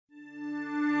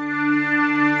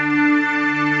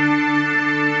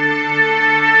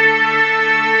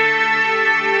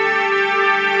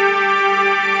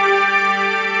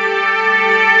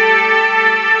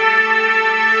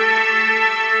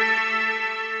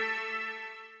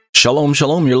Shalom,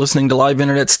 shalom. You're listening to Live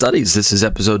Internet Studies. This is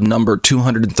episode number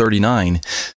 239.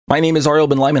 My name is Ariel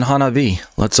Ben Lyman Hanavi.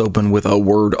 Let's open with a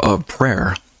word of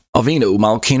prayer. Avinu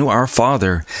Malkeinu, our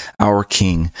Father, our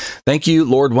King. Thank you,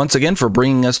 Lord, once again for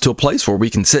bringing us to a place where we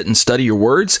can sit and study your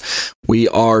words. We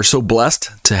are so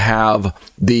blessed to have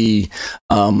the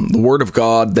Word of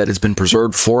God that has been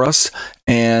preserved for us,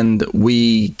 and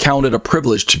we count it a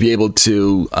privilege to be able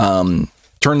to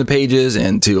turn the pages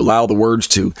and to allow the words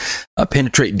to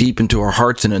penetrate deep into our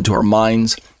hearts and into our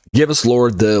minds. Give us,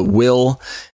 Lord, the will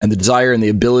and the desire and the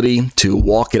ability to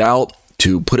walk it out,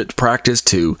 to put it to practice,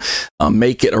 to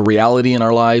make it a reality in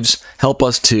our lives. Help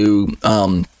us to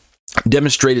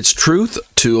demonstrate its truth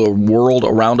to a world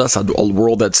around us, a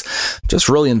world that's just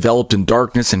really enveloped in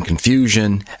darkness and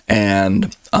confusion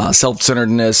and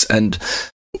self-centeredness. And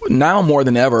now more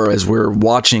than ever, as we're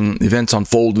watching events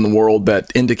unfold in the world that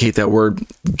indicate that we're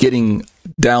getting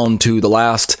down to the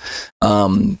last,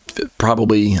 down to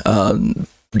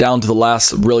the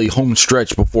last really home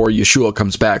stretch before Yeshua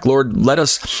comes back. Lord, let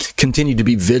us continue to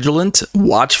be vigilant,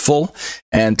 watchful,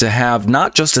 and to have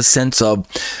not just a sense of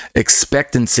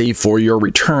expectancy for your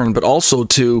return, but also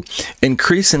to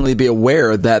increasingly be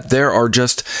aware that there are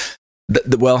just,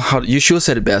 Yeshua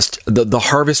said it best, the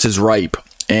harvest is ripe.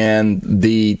 And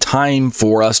the time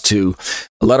for us to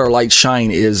let our light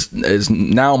shine is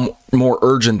now more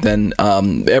urgent than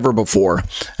ever before.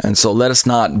 And so let us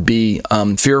not be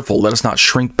fearful. Let us not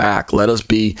shrink back. Let us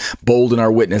be bold in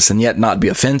our witness and yet not be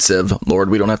offensive. Lord,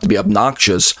 we don't have to be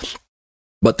obnoxious.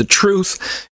 But the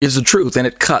truth is the truth, and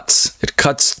it cuts. It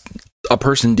cuts a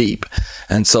person deep.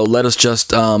 And so let us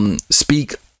just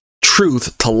speak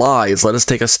truth to lies. Let us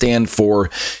take a stand for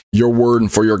your word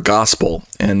and for your gospel,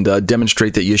 and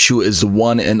demonstrate that Yeshua is the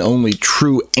one and only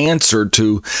true answer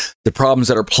to the problems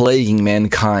that are plaguing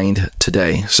mankind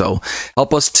today. So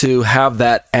help us to have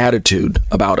that attitude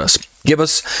about us. Give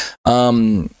us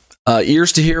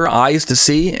ears to hear, eyes to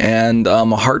see, and a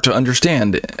heart to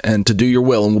understand and to do your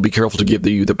will, and we'll be careful to give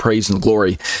you the praise and the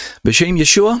glory. B'Shem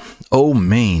Yeshua,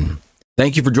 Amen.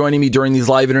 Thank you for joining me during these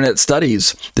live internet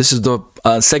studies. This is the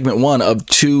segment one of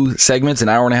two segments, an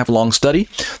hour and a half long study.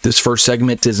 This first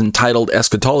segment is entitled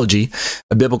Eschatology,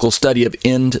 a biblical study of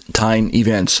end time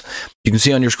events. You can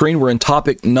see on your screen we're in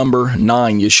topic number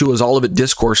 9, Yeshua's Olivet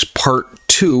Discourse, part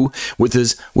 2,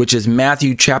 which is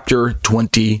Matthew chapter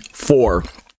 24.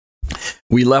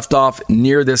 We left off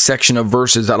near this section of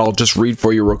verses that I'll just read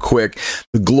for you real quick.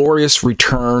 The glorious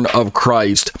return of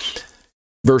Christ.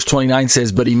 Verse 29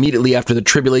 says, "But immediately after the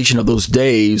tribulation of those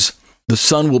days, the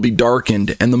sun will be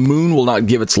darkened, and the moon will not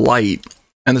give its light,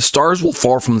 and the stars will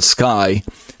fall from the sky,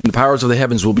 and the powers of the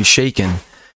heavens will be shaken.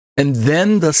 And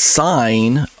then the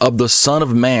sign of the Son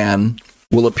of Man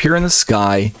will appear in the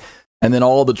sky, and then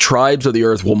all the tribes of the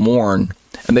earth will mourn,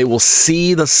 and they will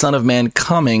see the Son of Man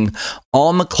coming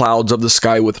on the clouds of the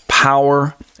sky with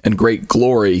power and great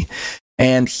glory.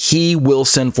 And he will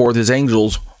send forth his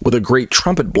angels with a great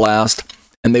trumpet blast,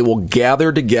 and they will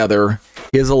gather together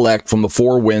his elect from the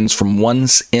four winds, from one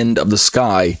end of the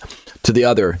sky to the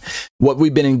other." What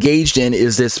we've been engaged in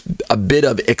is a bit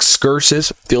of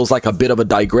excursus, feels like a bit of a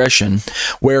digression,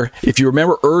 where if you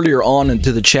remember earlier on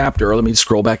into the chapter, let me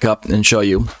scroll back up and show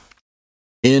you.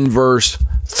 In verse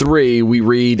 3, we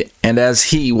read, "And as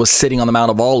he was sitting on the Mount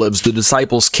of Olives, the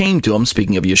disciples came to him,"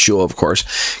 speaking of Yeshua, of course,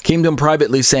 "came to him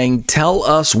privately, saying, 'Tell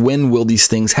us, when will these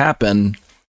things happen?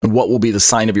 And what will be the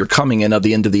sign of your coming and of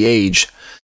the end of the age?'"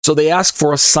 So they ask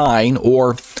for a sign,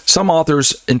 or some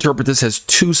authors interpret this as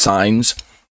two signs.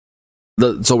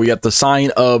 So we got the sign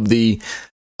of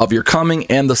your coming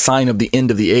and the sign of the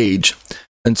end of the age.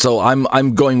 And so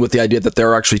I'm going with the idea that there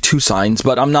are actually two signs,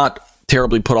 but I'm not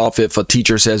terribly put off if a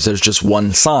teacher says there's just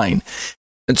one sign.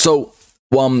 And so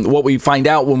what we find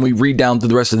out when we read down through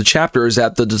the rest of the chapter is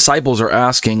that the disciples are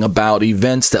asking about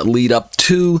events that lead up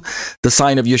to the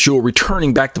sign of Yeshua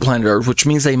returning back to planet Earth, which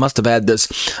means they must have had this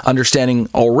understanding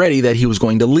already that he was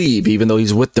going to leave, even though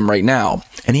he's with them right now.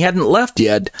 And he hadn't left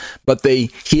yet, but he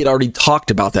had already talked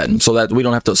about that. And so that we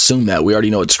don't have to assume that. We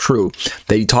already know it's true.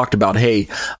 They talked about, hey,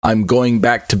 I'm going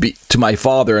back to my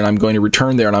Father, and I'm going to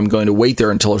return there, and I'm going to wait there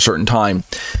until a certain time.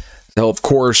 So, of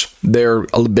course, they're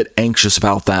a little bit anxious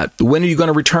about that. When are you going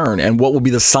to return? And what will be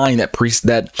the sign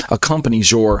that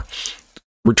accompanies your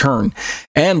return?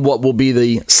 And what will be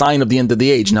the sign of the end of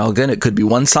the age? Now, again, it could be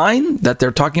one sign that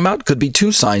they're talking about. It could be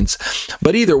two signs.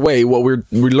 But either way, what we're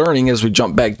learning as we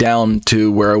jump back down to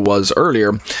where it was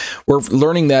earlier, we're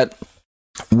learning that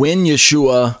when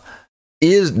Yeshua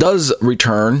does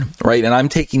return, right? And I'm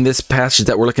taking this passage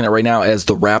that we're looking at right now as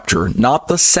the rapture, not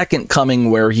the second coming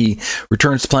where he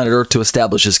returns to planet Earth to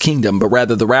establish his kingdom, but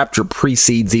rather the rapture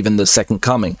precedes even the second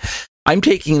coming. I'm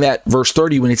taking that verse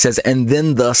 30 when it says, and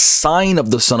then the sign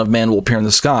of the Son of Man will appear in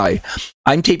the sky.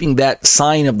 I'm taking that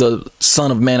sign of the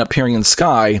Son of Man appearing in the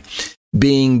sky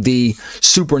being the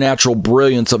supernatural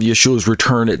brilliance of Yeshua's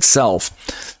return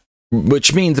itself.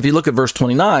 Which means if you look at verse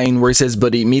 29, where he says,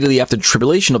 but immediately after the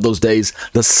tribulation of those days,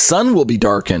 the sun will be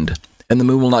darkened, and the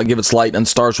moon will not give its light, and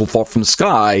stars will fall from the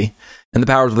sky, and the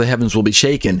powers of the heavens will be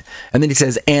shaken. And then he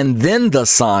says, and then the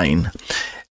sign.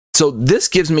 So this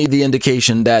gives me the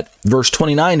indication that verse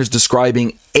 29 is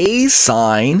describing a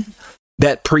sign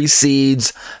that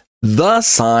precedes the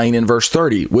sign in verse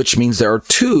 30, which means there are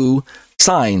two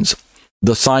signs,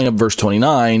 the sign of verse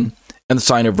 29 and the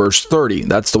sign of verse 30.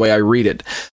 That's the way I read it.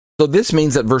 So this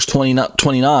means that verse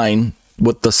 29,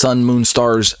 with the sun, moon,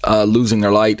 stars losing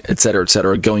their light,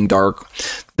 etc., going dark,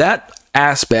 that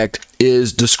aspect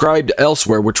is described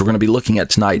elsewhere, which we're going to be looking at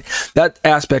tonight. That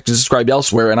aspect is described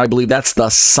elsewhere, and I believe that's the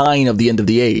sign of the end of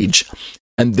the age.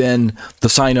 And then the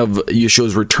sign of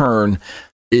Yeshua's return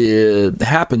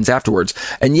happens afterwards.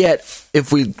 And yet,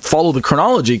 if we follow the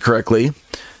chronology correctly,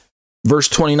 verse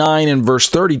 29 and verse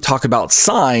 30 talk about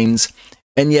signs,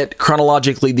 and yet,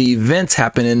 chronologically, the events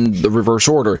happen in the reverse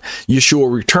order.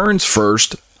 Yeshua returns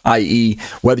first, i.e.,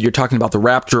 whether you're talking about the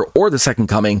rapture or the second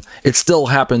coming, it still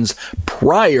happens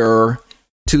prior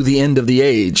to the end of the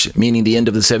age, meaning the end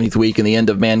of the 70th week and the end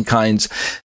of mankind's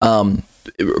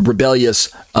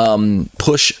rebellious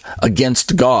push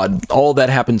against God. All that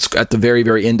happens at the very,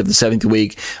 very end of the 70th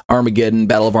week, Armageddon,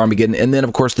 Battle of Armageddon. And then,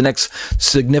 of course, the next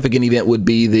significant event would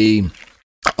be the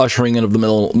ushering in of the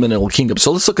millennial kingdom.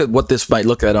 So let's look at what this might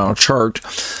look at on a chart.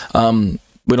 We don't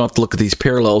have to look at these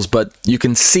parallels, but you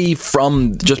can see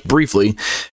from, just briefly,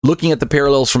 looking at the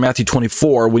parallels from Matthew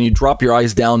 24, when you drop your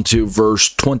eyes down to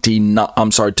verse 20,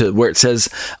 to where it says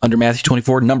under Matthew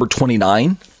 24, number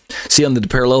 29, see on the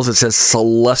parallels, it says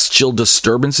celestial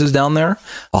disturbances down there.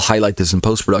 I'll highlight this in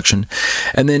post-production.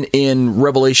 And then in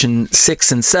Revelation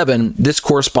 6 and 7, this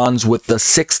corresponds with the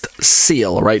sixth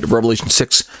seal, right? Revelation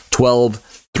 6, 12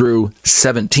 through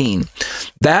 17.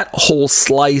 That whole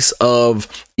slice of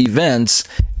events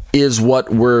is what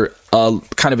we're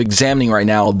kind of examining right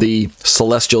now, the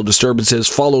celestial disturbances,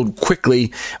 followed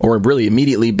quickly or really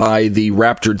immediately by the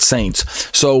raptured saints.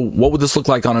 So what would this look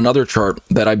like on another chart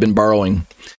that I've been borrowing?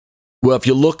 Well, if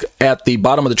you look at the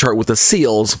bottom of the chart with the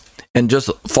seals and just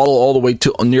follow all the way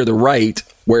to near the right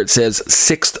where it says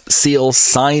sixth seal,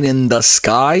 sign in the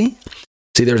sky.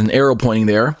 See, there's an arrow pointing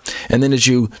there. And then as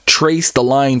you trace the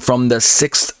line from the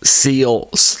sixth seal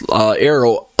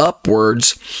arrow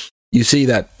upwards, you see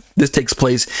that this takes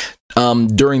place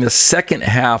during the second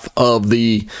half of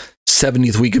the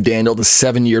 70th week of Daniel, the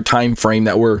 7-year time frame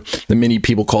that many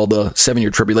people call the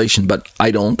 7-year tribulation, but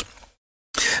I don't.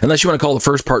 Unless you want to call the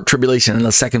first part tribulation and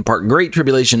the second part great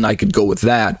tribulation, I could go with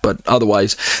that, but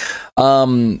otherwise.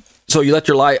 So you let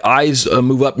your eyes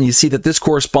move up and you see that this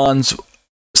corresponds,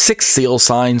 sixth seal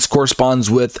signs corresponds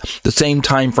with the same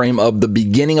time frame of the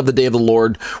beginning of the day of the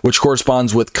Lord, which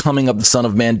corresponds with coming of the Son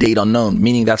of Man, date unknown,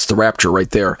 meaning that's the rapture right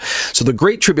there. So the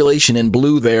great tribulation in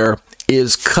blue there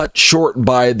is cut short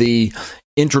by the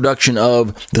introduction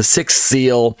of the sixth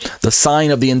seal, the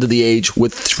sign of the end of the age,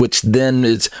 which then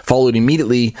is followed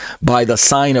immediately by the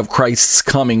sign of Christ's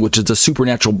coming, which is the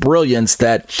supernatural brilliance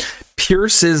that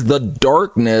pierces the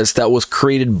darkness that was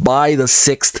created by the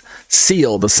sixth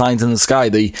seal, the signs in the sky,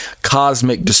 the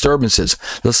cosmic disturbances.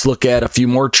 Let's look at a few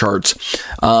more charts.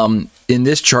 In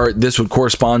this chart, this would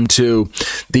correspond to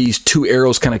these two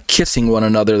arrows kind of kissing one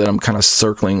another that I'm kind of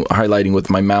highlighting with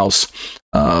my mouse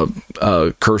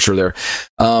cursor there.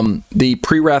 The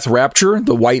pre-wrath rapture,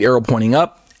 the white arrow pointing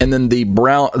up, and then the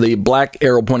black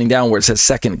arrow pointing down where it says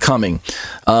second coming.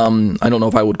 I don't know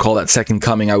if I would call that second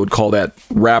coming. I would call that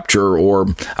rapture, or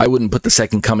I wouldn't put the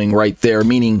second coming right there,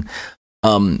 meaning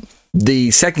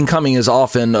the second coming is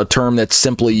often a term that's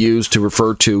simply used to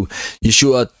refer to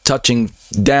Yeshua touching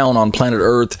down on planet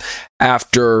Earth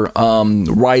after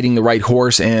riding the right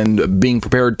horse and being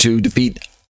prepared to defeat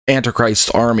Antichrist's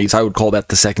armies. I would call that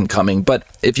the second coming. But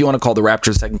if you want to call the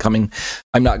rapture the second coming,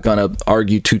 I'm not going to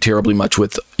argue too terribly much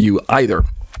with you either.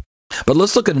 But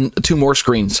let's look at two more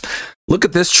screens. Look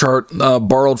at this chart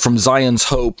borrowed from Zion's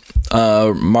Hope,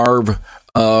 Marv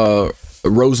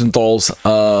Rosenthal's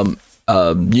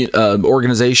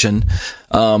organization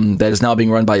that is now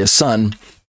being run by his son.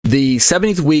 The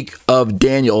 70th week of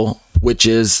Daniel which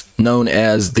is known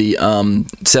as the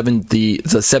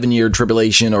 7-year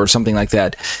tribulation or something like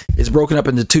that, is broken up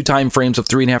into 2 time frames of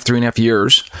 3.5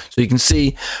 years. So you can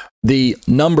see the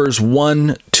numbers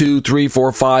 1, 2, 3,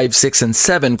 4, 5, 6, and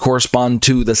 7 correspond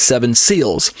to the 7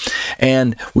 seals.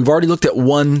 And we've already looked at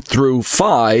 1 through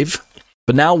 5.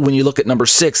 But now when you look at number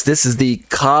 6, this is the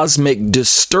cosmic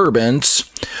disturbance,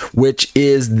 which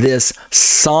is this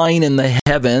sign in the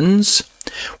heavens,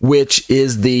 which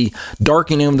is the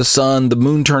darkening of the sun, the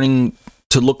moon turning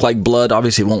to look like blood.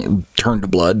 Obviously, it won't turn to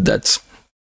blood. That's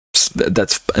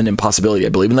an impossibility, I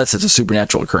believe, unless it's a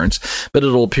supernatural occurrence. But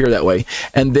it'll appear that way.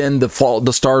 And then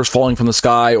the stars falling from the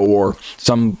sky, or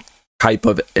some type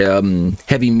of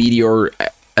heavy meteor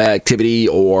activity,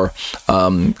 or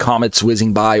comets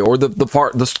whizzing by, or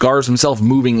the stars themselves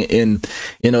moving in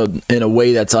a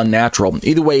way that's unnatural.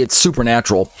 Either way, it's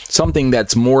supernatural, something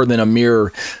that's more than a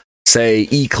mere, say,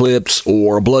 eclipse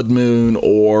or a blood moon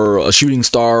or a shooting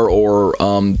star, or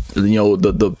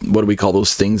the what do we call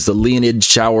those things, the Leonid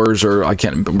showers, or I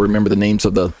can't remember the names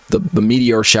of the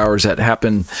meteor showers that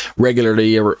happen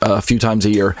regularly a few times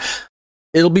a year.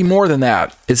 It'll be more than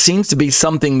that. It seems to be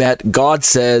something that God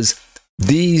says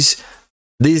these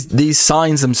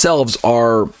signs themselves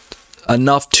are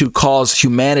enough to cause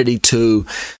humanity to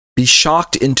be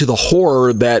shocked into the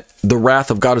horror that the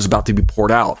wrath of God is about to be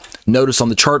poured out. Notice on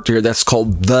the chart here, that's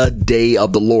called the day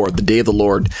of the Lord. The day of the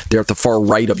Lord, they're at the far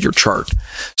right of your chart.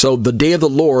 So the day of the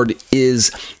Lord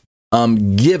is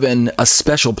given a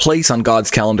special place on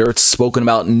God's calendar. It's spoken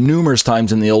about numerous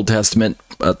times in the Old Testament,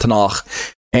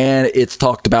 Tanakh, and it's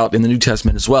talked about in the New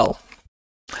Testament as well.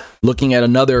 Looking at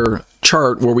another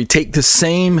chart where we take the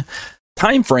same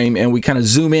time frame and we kind of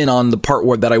zoom in on the part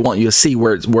that I want you to see,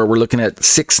 where we're looking at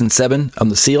 6 and 7 on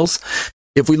the seals.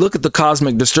 If we look at the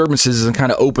cosmic disturbances and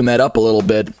kind of open that up a little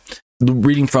bit,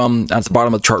 reading from at the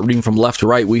bottom of the chart, reading from left to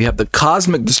right, we have the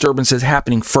cosmic disturbances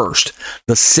happening first.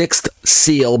 The 6th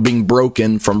seal being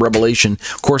broken from Revelation,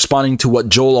 corresponding to what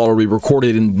Joel already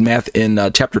recorded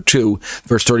in chapter 2,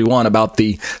 verse 31, about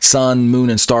the sun, moon,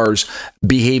 and stars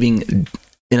behaving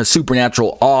in a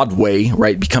supernatural, odd way,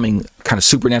 right? Becoming kind of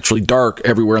supernaturally dark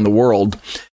everywhere in the world.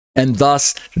 And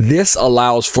thus, this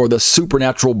allows for the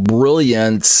supernatural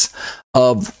brilliance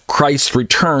of Christ's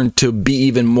return to be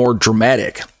even more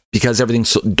dramatic, because everything's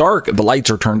so dark, the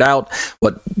lights are turned out,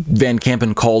 what Van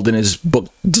Kampen called in his book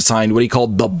Designed, what he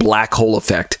called the black hole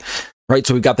effect. Right,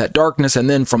 so we've got that darkness, and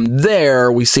then from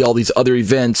there, we see all these other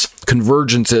events,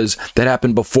 convergences that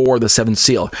happened before the 7th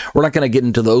seal. We're not going to get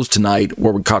into those tonight,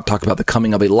 where we talk about the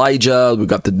coming of Elijah. We've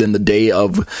got then the day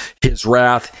of his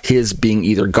wrath, his being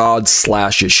either God's /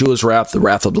 Yeshua's wrath, the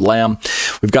wrath of the Lamb.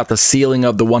 We've got the sealing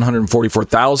of the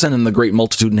 144,000 and the great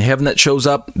multitude in heaven that shows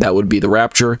up. That would be the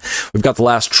rapture. We've got the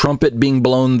last trumpet being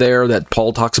blown there that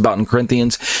Paul talks about in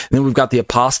Corinthians. And then we've got the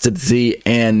apostasy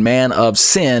and man of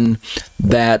sin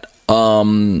that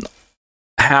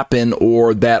happen,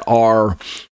 or that are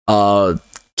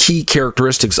key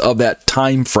characteristics of that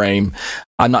time frame.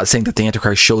 I'm not saying that the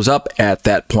Antichrist shows up at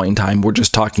that point in time. We're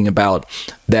just talking about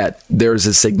that there's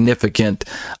a significant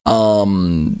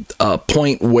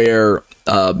point where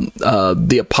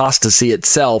the apostasy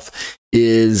itself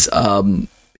is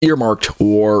earmarked,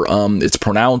 or it's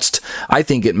pronounced. I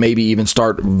think it maybe even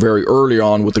start very early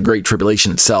on with the Great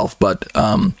Tribulation itself, but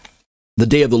the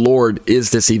day of the Lord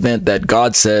is this event that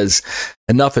God says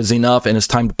enough is enough and it's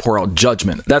time to pour out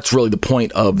judgment. That's really the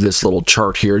point of this little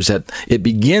chart here, is that it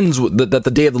begins with that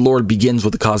the day of the Lord begins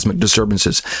with the cosmic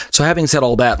disturbances. So having said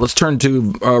all that, let's turn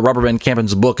to Robert Van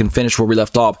Kampen's book and finish where we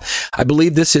left off. I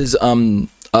believe this is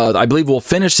I believe we'll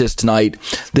finish this tonight.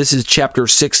 This is chapter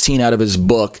 16 out of his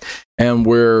book, and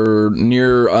we're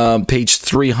near page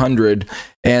 300,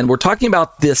 and we're talking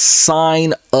about this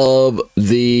sign of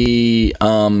the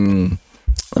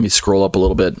let me scroll up a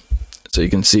little bit so you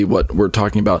can see what we're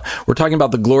talking about. We're talking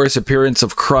about the glorious appearance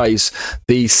of Christ,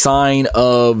 the sign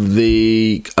of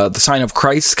the sign of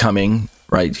Christ's coming.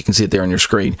 Right, you can see it there on your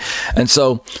screen. And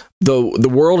so the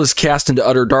world is cast into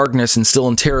utter darkness and still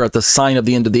in terror at the sign of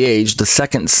the end of the age. The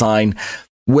second sign,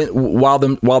 while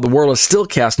the world is still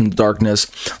cast into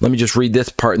darkness. Let me just read this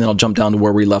part, and then I'll jump down to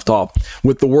where we left off.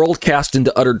 With the world cast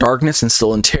into utter darkness and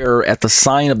still in terror at the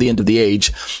sign of the end of the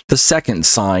age, the second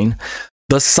sign,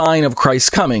 the sign of Christ's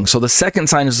coming. So the second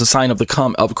sign is the sign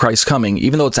of Christ's coming,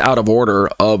 even though it's out of order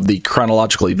of the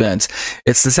chronological events.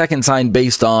 It's the second sign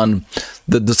based on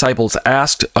the disciples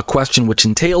asked a question which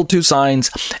entailed 2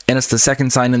 signs, and it's the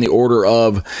second sign in the order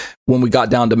of when we got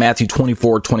down to Matthew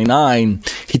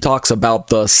 24:29. He talks about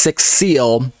the 6th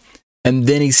seal, and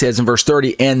then he says in verse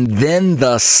 30, and then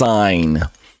the sign.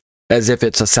 as if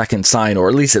it's a second sign, or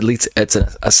at least it's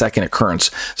a second occurrence.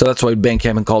 So that's why Ben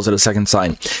Campbell calls it a second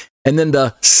sign. And then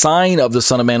the sign of the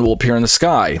Son of Man will appear in the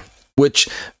sky, which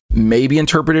may be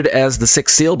interpreted as the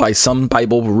sixth seal by some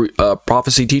Bible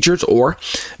prophecy teachers, or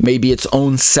maybe its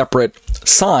own separate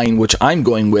sign, which I'm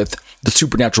going with the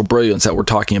supernatural brilliance that we're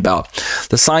talking about.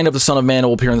 The sign of the Son of Man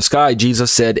will appear in the sky,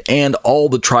 Jesus said, and all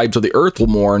the tribes of the earth will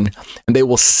mourn, and they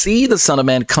will see the Son of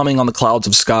Man coming on the clouds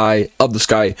of the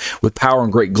sky with power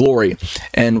and great glory.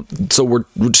 And so we're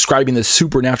describing this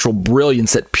supernatural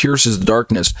brilliance that pierces the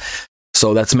darkness.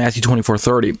 So that's Matthew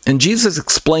 24:30. And Jesus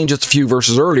explained just a few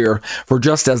verses earlier, for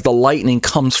just as the lightning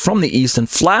comes from the east and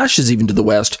flashes even to the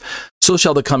west, so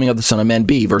shall the coming of the Son of Man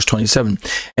be, verse 27.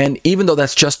 And even though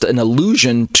that's just an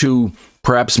allusion to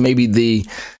perhaps maybe the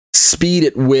speed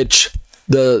at which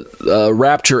the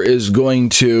rapture is going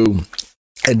to,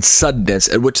 and suddenness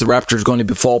at which the rapture is going to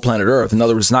befall planet Earth. In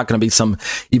other words, it's not going to be some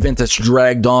event that's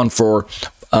dragged on for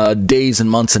days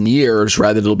and months and years.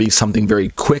 Rather, it'll be something very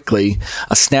quickly,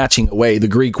 a snatching away. The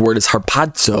Greek word is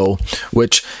harpazo,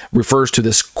 which refers to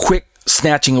this quick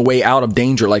snatching away out of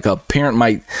danger, like a parent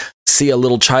might see a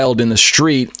little child in the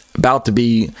street about to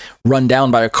be run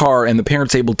down by a car, and the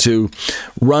parent's able to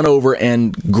run over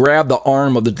and grab the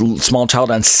arm of the small child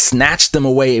and snatch them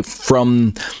away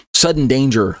from sudden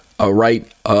danger, right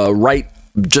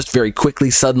just very quickly,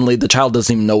 suddenly. The child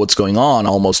doesn't even know what's going on,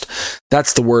 almost.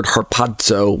 That's the word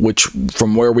harpazo, which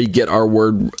from where we get our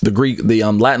word, the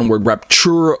Latin word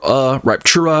raptura, or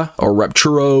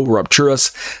rapturo,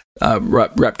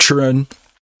 rapturin,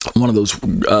 one of those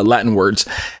Latin words.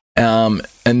 And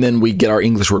then we get our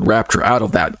English word rapture out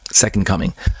of that, second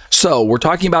coming. So we're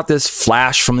talking about this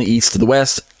flash from the east to the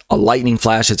west, a lightning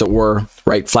flash, as it were,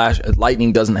 right?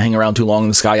 Lightning doesn't hang around too long in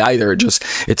the sky either.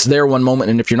 It's there one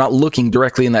moment, and if you're not looking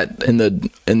directly in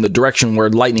the direction where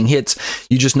lightning hits,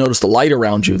 you just notice the light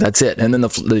around you. That's it. And then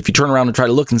if you turn around and try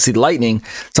to look and see the lightning,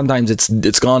 sometimes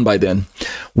it's gone by then.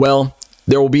 Well,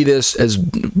 there will be this, as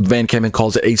Van Kampen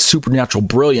calls it, a supernatural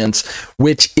brilliance,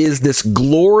 which is this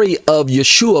glory of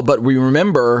Yeshua. But we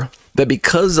remember that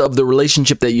because of the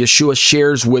relationship that Yeshua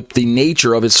shares with the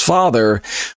nature of his Father,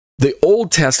 the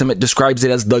Old Testament describes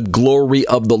it as the glory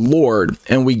of the Lord,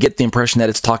 and we get the impression that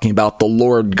it's talking about the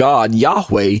Lord God,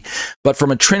 Yahweh. But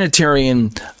from a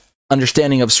Trinitarian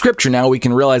understanding of Scripture now, we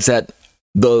can realize that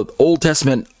the Old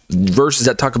Testament verses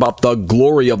that talk about the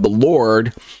glory of the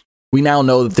Lord, we now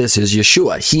know that this is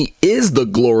Yeshua. He is the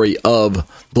glory of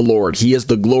the Lord. He is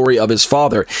the glory of his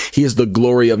Father. He is the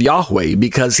glory of Yahweh,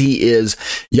 because he is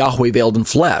Yahweh veiled in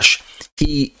flesh.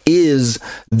 He is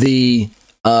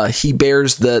he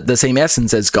bears the same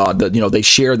essence as God. They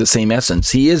share the same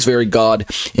essence. He is very God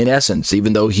in essence,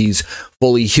 even though he's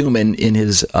fully human in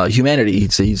his humanity.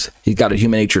 He's got a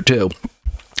human nature too.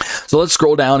 So let's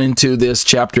scroll down into this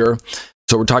chapter.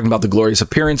 So we're talking about the glorious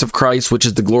appearance of Christ, which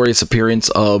is the glorious appearance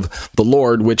of the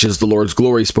Lord, which is the Lord's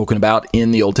glory spoken about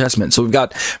in the Old Testament. So we've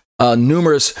got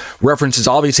numerous references,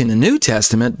 obviously, in the New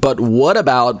Testament, but what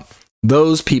about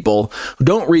those people who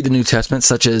don't read the New Testament,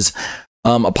 such as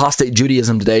apostate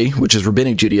Judaism today, which is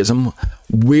rabbinic Judaism?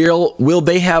 Will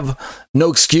they have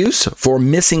no excuse for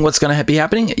missing what's going to be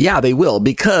happening? Yeah, they will,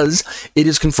 because it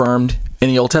is confirmed in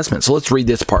the Old Testament. So let's read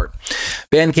this part.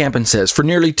 Van Kampen says, for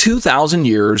nearly 2,000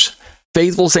 years,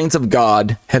 faithful saints of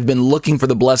God have been looking for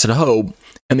the blessed hope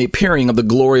and the appearing of the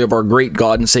glory of our great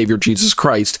God and Savior Jesus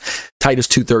Christ, Titus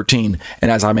 2:13. And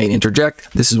as I may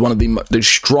interject, this is one of the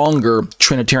stronger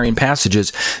Trinitarian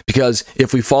passages, because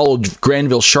if we follow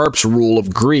Granville Sharp's rule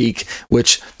of Greek,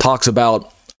 which talks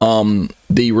about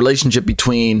the relationship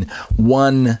between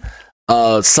one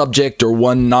subject or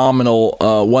one nominal,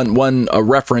 one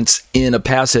reference in a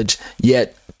passage,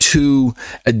 yet two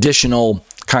additional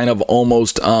kind of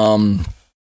almost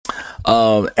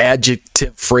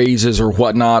adjective phrases or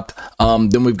whatnot.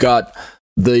 Then we've got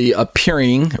the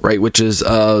appearing, right, which is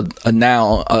a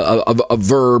noun, a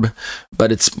verb,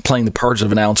 but it's playing the parts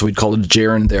of a noun, so we'd call it a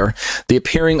gerund there. The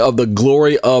appearing of the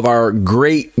glory of our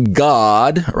great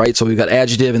God, right? So we've got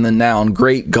adjective and then noun,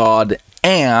 great God,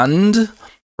 and,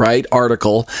 right,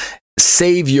 article,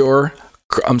 Savior.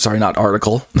 I'm sorry, not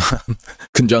article,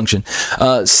 conjunction.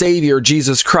 Savior,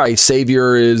 Jesus Christ.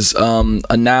 Savior is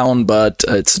a noun, but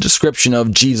it's a description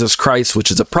of Jesus Christ, which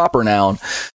is a proper noun.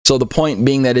 So the point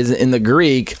being that is in the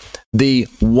Greek, the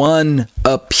one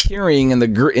appearing in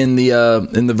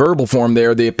the verbal form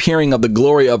there, the appearing of the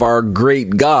glory of our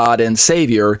great God and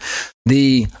Savior.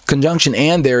 The conjunction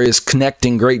 "and" there is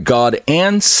connecting great God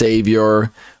and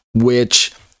Savior,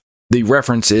 which the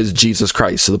reference is Jesus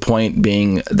Christ. So the point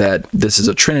being that this is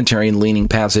a Trinitarian leaning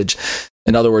passage.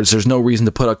 In other words, there's no reason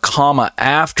to put a comma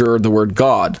after the word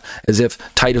God, as if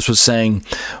Titus was saying,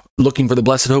 looking for the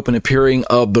blessed hope and appearing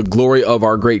of the glory of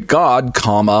our great God,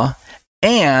 comma,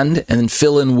 and then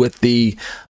fill in with the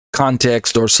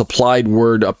context or supplied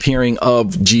word appearing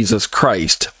of Jesus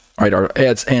Christ, right?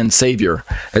 And Savior,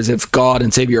 as if God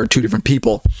and Savior are two different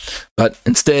people. But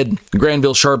instead,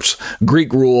 Granville Sharp's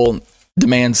Greek rule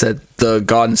demands that the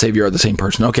God and Savior are the same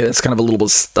person. Okay, that's kind of a little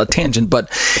bit a tangent, but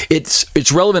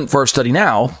it's relevant for our study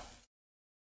now,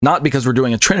 not because we're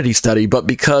doing a Trinity study, but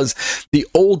because the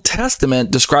Old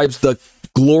Testament describes the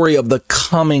glory of the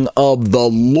coming of the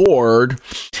Lord,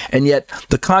 and yet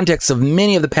the context of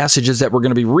many of the passages that we're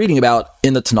going to be reading about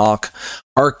in the Tanakh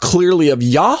are clearly of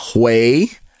Yahweh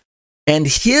and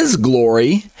His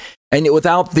glory, and yet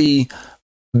without the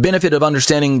benefit of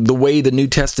understanding the way the New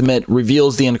Testament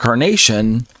reveals the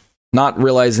incarnation, not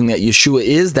realizing that Yeshua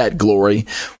is that glory,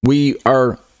 we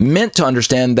are meant to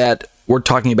understand that we're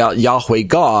talking about Yahweh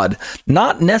God,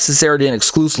 not necessarily and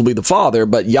exclusively the Father,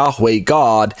 but Yahweh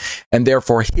God, and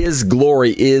therefore His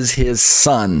glory is His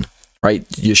Son, right?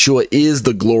 Yeshua is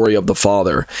the glory of the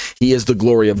Father. He is the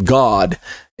glory of God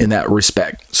in that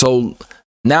respect. So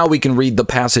now we can read the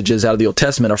passages out of the Old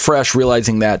Testament afresh,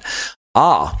 realizing that,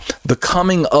 the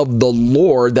coming of the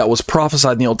Lord that was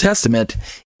prophesied in the Old Testament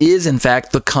is in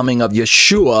fact the coming of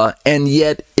Yeshua, and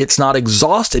yet it's not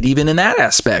exhausted even in that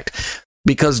aspect,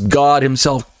 because God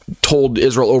Himself told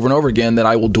Israel over and over again that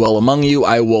I will dwell among you,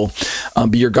 I will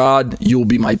be your God, you will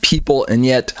be my people, and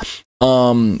yet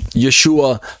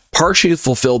Yeshua partially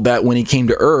fulfilled that when He came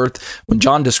to earth, when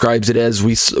John describes it as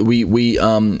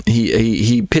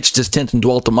he pitched His tent and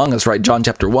dwelt among us, right? John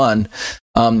chapter 1,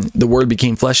 the Word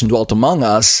became flesh and dwelt among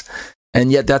us,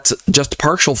 and yet that's just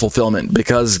partial fulfillment,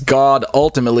 because God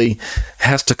ultimately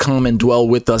has to come and dwell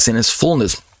with us in His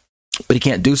fullness. But He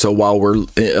can't do so while we're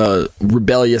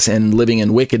rebellious and living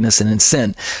in wickedness and in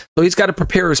sin. So He's got to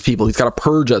prepare His people. He's got to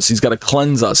purge us. He's got to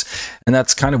cleanse us. And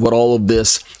that's kind of what all of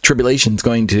this tribulation is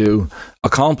going to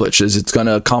accomplish, is it's going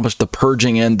to accomplish the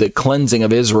purging and the cleansing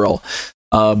of Israel,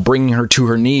 bringing her to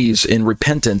her knees in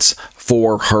repentance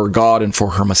for her God and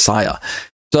for her Messiah.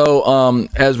 So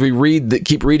as we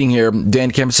keep reading here,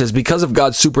 Dan Campbell says, because of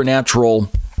God's supernatural...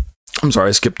 I'm sorry,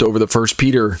 I skipped over the 1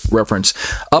 Peter reference.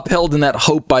 Upheld in that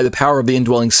hope by the power of the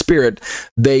indwelling Spirit,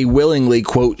 they willingly,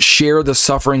 quote, share the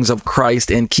sufferings of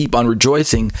Christ and keep on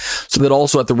rejoicing, so that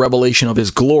also at the revelation of His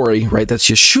glory, right, that's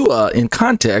Yeshua in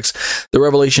context, the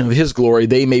revelation of His glory,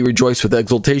 they may rejoice with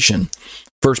exultation.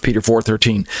 1 Peter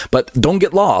 4:13. But don't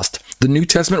get lost. The New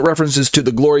Testament references to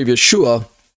the glory of Yeshua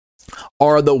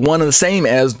are the one and the same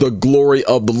as the glory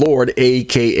of the Lord,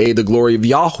 aka the glory of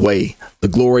Yahweh, the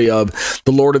glory of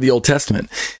the Lord of the Old Testament.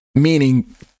 Meaning,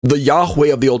 the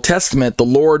Yahweh of the Old Testament, the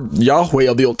Lord Yahweh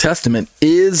of the Old Testament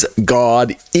is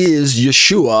God, is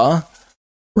Yeshua,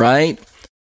 right?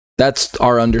 That's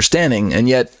our understanding, and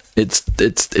yet it's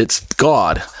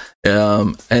God.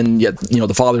 And yet,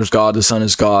 the Father is God, the Son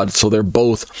is God, so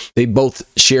they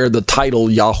both share the title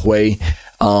Yahweh,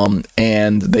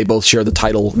 and they both share the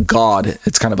title God.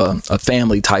 It's kind of a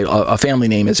family title, a family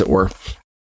name, as it were.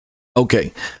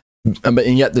 Okay,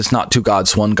 and yet there's not two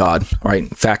gods, one God, right?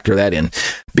 Factor that in.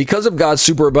 Because of God's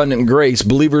superabundant grace,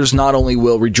 believers not only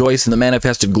will rejoice in the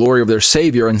manifested glory of their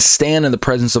Savior and stand in the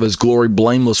presence of His glory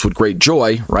blameless with great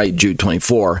joy, right? Jude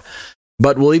 24.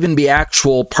 But will even be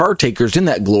actual partakers in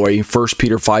that glory, 1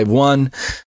 Peter 5:1,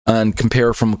 and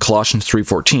compare from Colossians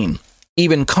 3:14.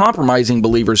 Even compromising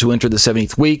believers who enter the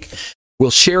 70th week will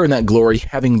share in that glory,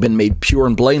 having been made pure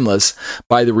and blameless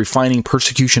by the refining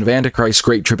persecution of Antichrist's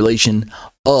great tribulation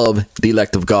of the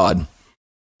elect of God.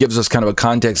 Gives us kind of a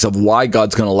context of why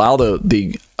God's going to allow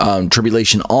the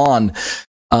tribulation on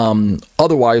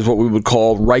otherwise what we would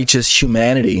call righteous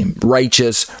humanity,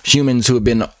 righteous humans who have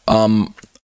been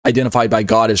identified by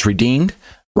God as redeemed,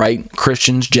 right?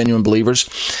 Christians, genuine believers,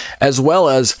 as well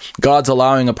as God's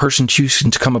allowing a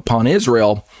persecution to come upon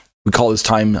Israel. We call this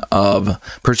time of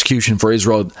persecution for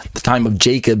Israel the time of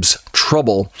Jacob's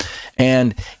trouble,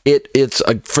 and it's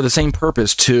for the same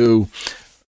purpose, to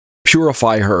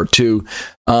purify her, to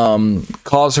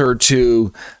cause her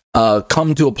to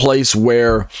come to a place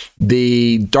where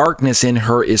the darkness in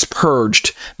her is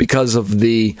purged because of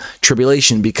the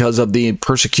tribulation, because of the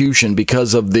persecution,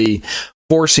 because of the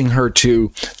forcing her to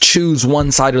choose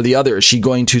one side or the other. Is she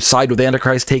going to side with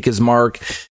Antichrist, take his mark,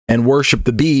 and worship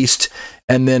the beast,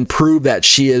 and then prove that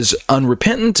she is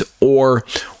unrepentant? Or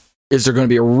is there going to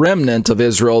be a remnant of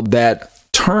Israel that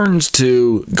turns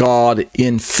to God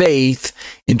in faith,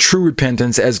 in true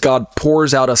repentance, as God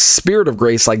pours out a spirit of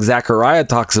grace like Zechariah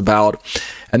talks about.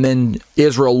 And then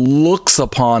Israel looks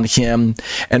upon him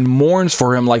and mourns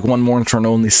for him like one mourns for an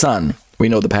only son. We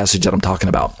know the passage that I'm talking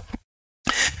about.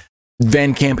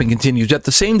 Van Kampen continues, that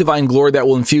the same divine glory that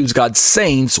will infuse God's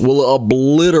saints will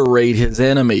obliterate his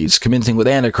enemies, commencing with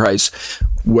Antichrist,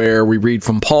 where we read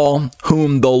from Paul,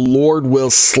 whom the Lord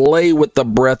will slay with the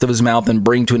breath of his mouth and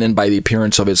bring to an end by the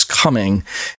appearance of his coming.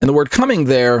 And the word coming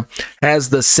there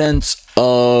has the sense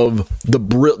of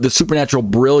the supernatural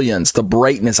brilliance, the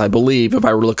brightness, I believe, if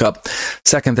I were to look up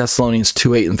 2 Thessalonians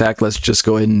 2:8. In fact, let's just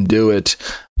go ahead and do it.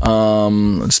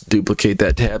 Let's duplicate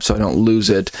that tab so I don't lose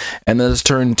it. And then let's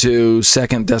turn to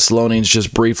 2 Thessalonians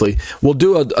just briefly. We'll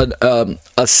do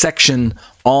a section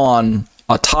on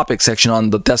a topic section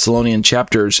on the Thessalonian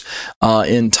chapters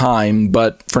in time,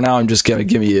 but for now I'm just going to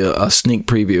give you a sneak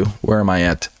preview. Where am I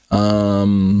at?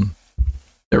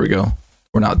 There we go.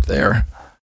 We're not there.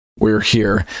 We're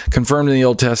here. Confirmed in the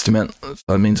Old Testament.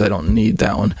 That means I don't need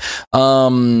that one.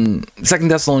 2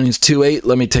 Thessalonians 2:8.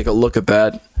 Let me take a look at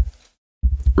that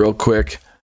real quick.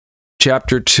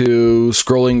 Chapter 2,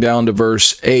 scrolling down to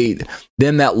verse 8.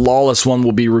 Then that lawless one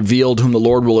will be revealed, whom the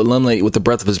Lord will eliminate with the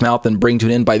breath of his mouth and bring to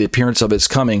an end by the appearance of his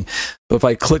coming. So if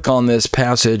I click on this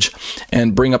passage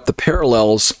and bring up the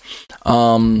parallels,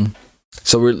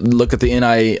 so we look at the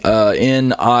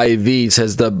NIV,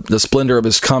 says the splendor of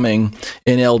his coming.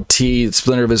 NLT,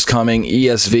 splendor of his coming.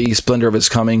 ESV, splendor of his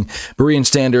coming. Berean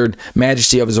Standard,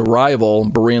 majesty of his arrival.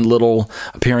 Berean Little,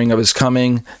 appearing of his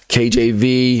coming.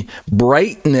 KJV,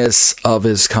 brightness of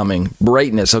his coming.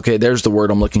 Brightness, okay, there's the word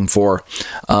I'm looking for.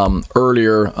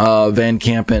 Earlier, Van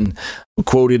Kampen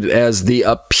quoted as the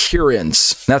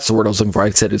appearance. That's the word I was looking for.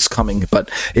 I said it's coming, but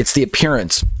it's the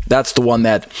appearance. That's the one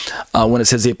that, when it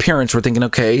says the appearance, we're thinking,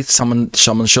 okay, someone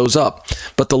shows up.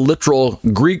 But the literal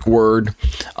Greek word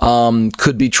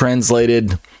could be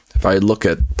translated, if I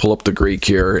pull up the Greek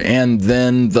here, and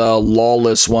then the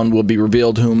lawless one will be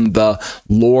revealed, whom the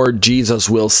Lord Jesus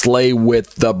will slay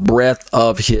with the breath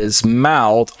of his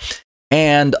mouth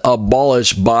and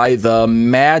abolish by the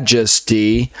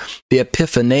majesty, the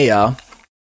epiphania,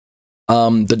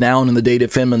 the noun and the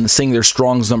dative feminine, the singular,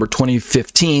 Strong's number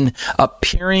 2015,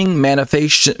 appearing,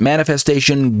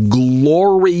 manifestation,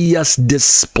 glorious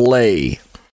display.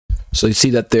 So you see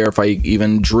that there. If I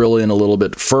even drill in a little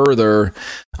bit further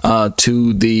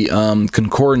to the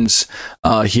concordance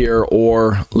here,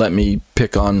 or let me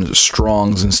pick on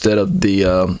Strong's instead of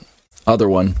the other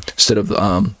one, instead of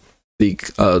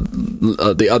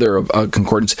the other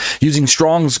concordance. Using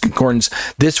Strong's concordance,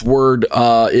 this word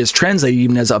is translated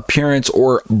even as appearance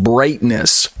or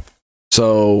brightness.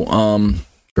 So,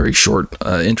 very short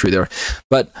entry there.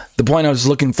 But the point I was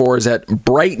looking for is that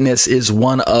brightness is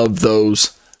one of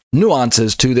those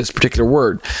nuances to this particular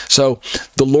word. So,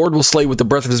 the Lord will slay with the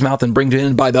breath of his mouth and bring to an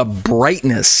end by the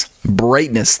brightness.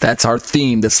 Brightness, that's our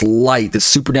theme, this light, this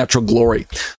supernatural glory.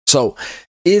 So,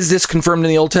 is this confirmed in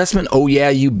the Old Testament? Oh yeah,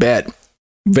 you bet.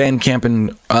 Van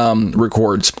Kampen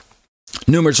records.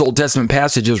 Numerous Old Testament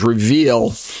passages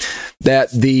reveal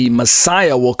that the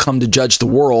Messiah will come to judge the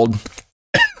world.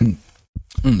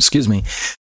 Excuse me.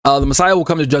 The Messiah will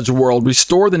come to judge the world,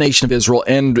 restore the nation of Israel,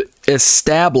 and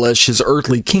establish his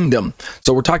earthly kingdom.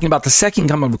 So we're talking about the second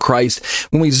coming of Christ.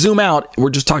 When we zoom out,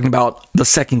 we're just talking about the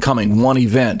second coming, one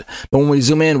event. But when we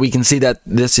zoom in, we can see that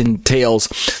this entails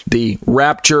the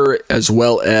rapture, as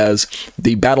well as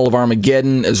the Battle of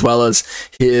Armageddon, as well as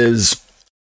his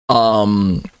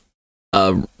kind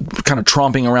of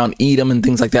tromping around Edom and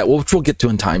things like that, which we'll get to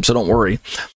in time, so don't worry.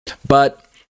 But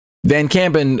Van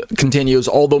Kampen continues,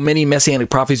 although many messianic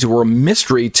prophecies were a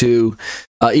mystery to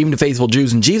even to faithful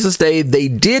Jews in Jesus' day, they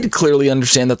did clearly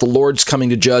understand that the Lord's coming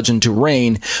to judge and to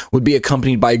reign would be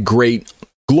accompanied by great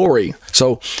glory.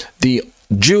 So the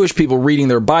Jewish people reading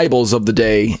their Bibles of the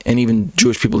day, and even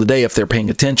Jewish people today, if they're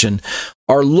paying attention,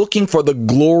 are looking for the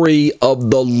glory of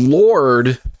the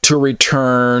Lord to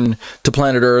return to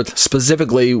planet Earth.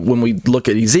 Specifically, when we look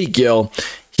at Ezekiel,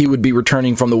 he would be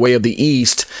returning from the way of the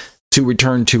east to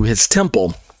return to his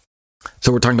temple.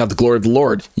 So we're talking about the glory of the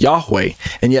Lord, Yahweh.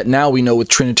 And yet now we know with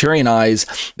Trinitarian eyes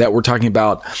that we're talking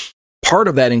about part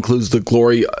of that includes the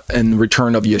glory and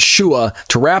return of Yeshua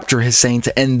to rapture his saints,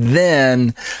 and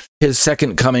then his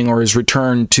second coming or his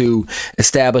return to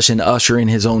establish and usher in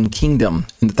his own kingdom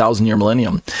in the 1,000-year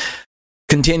millennium.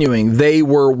 Continuing, they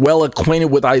were well acquainted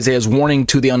with Isaiah's warning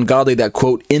to the ungodly that,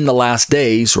 quote, in the last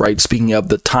days, right, speaking of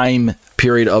the time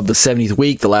period of the 70th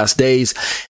week, the last days,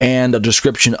 and a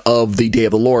description of the day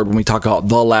of the Lord when we talk about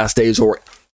the last days or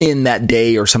in that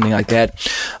day or something like that.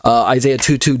 Isaiah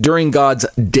 2:2, during God's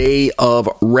day of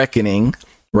reckoning,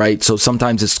 right? So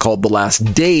sometimes it's called the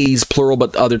last days, plural,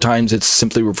 but other times it's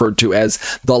simply referred to as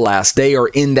the last day, or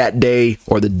in that day,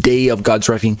 or the day of God's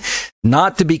reckoning.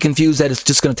 Not to be confused that it's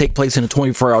just going to take place in a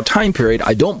 24-hour time period.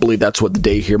 I don't believe that's what the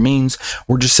day here means.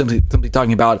 We're just simply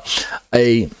talking about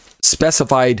a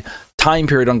specified time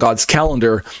period on God's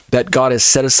calendar that God has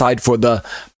set aside for the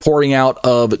pouring out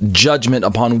of judgment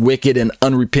upon wicked and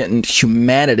unrepentant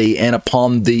humanity and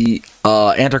upon the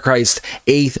Antichrist,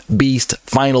 eighth beast,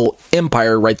 final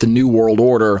empire, right? The New World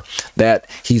Order that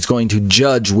he's going to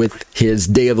judge with his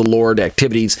Day of the Lord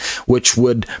activities, which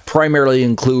would primarily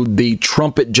include the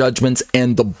trumpet judgments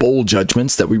and the bowl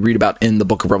judgments that we read about in the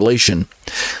book of Revelation.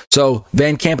 So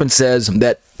Van Kampen says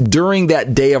that during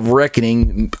that day of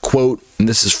reckoning, quote, and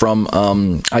this is from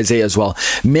Isaiah as well,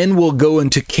 men will go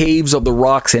into caves of the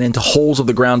rocks and into holes of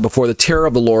the ground before the terror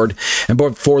of the Lord and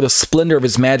before the splendor of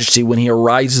his majesty when he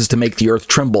arises to make the earth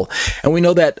tremble. And we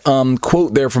know that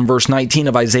quote there from verse 19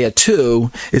 of Isaiah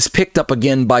 2 is picked up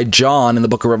again by John in the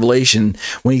book of Revelation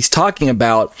when he's talking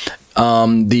about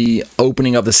the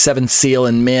opening of the seventh seal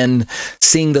and men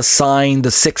seeing the sign,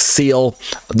 the sixth seal,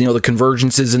 the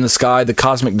convergences in the sky, the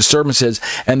cosmic disturbances,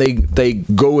 and they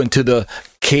go into the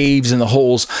caves and the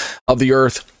holes of the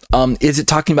earth. Is it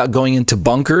talking about going into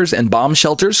bunkers and bomb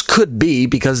shelters? Could be,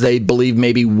 because they believe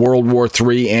maybe World War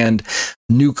III and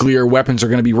nuclear weapons are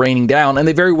going to be raining down, and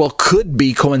they very well could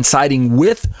be coinciding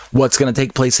with what's going to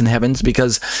take place in heavens,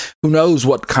 because who knows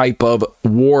what type of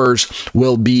wars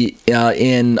will be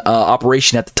in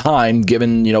operation at the time,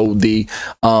 given the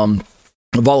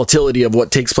volatility of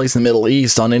what takes place in the Middle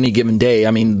East on any given day.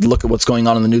 I mean, look at what's going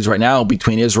on in the news right now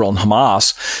between Israel and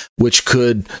Hamas, which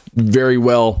could very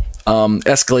well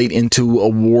escalate into a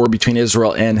war between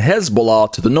Israel and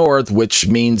Hezbollah to the north, which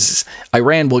means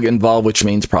Iran will get involved, which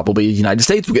means probably the United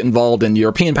States will get involved and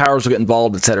European powers will get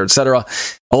involved, et cetera, et cetera.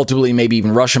 Ultimately, maybe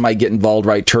even Russia might get involved,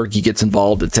 right? Turkey gets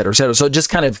involved, et cetera, et cetera. So it just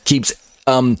kind of keeps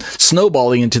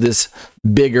snowballing into this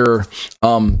bigger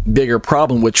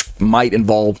problem, which might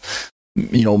involve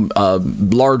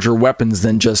larger weapons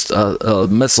than just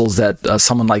missiles that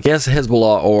someone like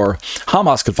Hezbollah or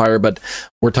Hamas could fire, but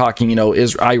we're talking,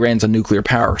 Iran's a nuclear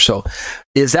power. So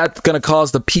is that going to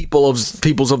cause the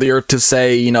peoples of the earth to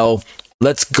say,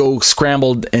 let's go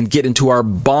scramble and get into our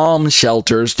bomb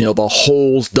shelters, the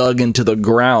holes dug into the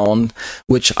ground,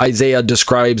 which Isaiah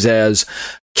describes as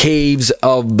caves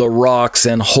of the rocks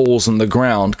and holes in the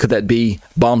ground? Could that be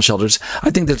bomb shelters?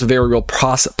 I think there's a very real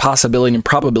possibility and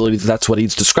probability that that's what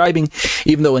he's describing,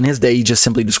 even though in his day he just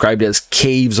simply described it as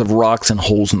caves of rocks and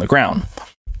holes in the ground.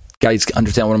 Guys,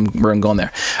 understand where I'm going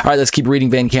there. All right, let's keep reading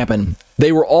Van Kampen.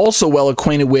 They were also well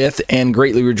acquainted with and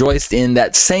greatly rejoiced in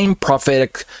that same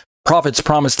prophets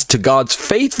promised to God's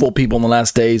faithful people in the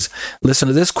last days. Listen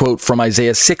to this quote from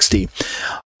Isaiah 60.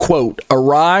 Quote,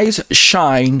 arise,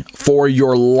 shine, for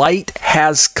your light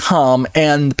has come,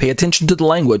 and pay attention to the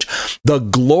language, the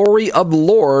glory of the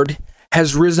Lord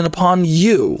has risen upon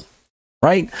you.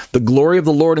 Right? The glory of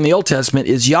the Lord in the Old Testament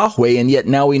is Yahweh, and yet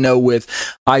now we know with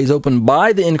eyes opened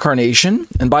by the incarnation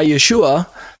and by Yeshua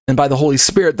and by the Holy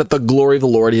Spirit that the glory of the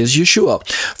Lord is Yeshua.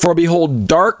 For behold,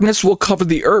 darkness will cover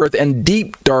the earth, and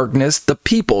deep darkness the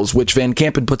peoples, which Van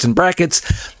Kampen puts in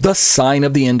brackets, the sign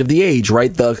of the end of the age,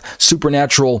 right? The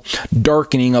supernatural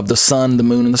darkening of the sun, the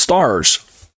moon, and the stars.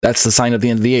 That's the sign of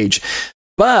the end of the age.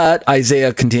 But,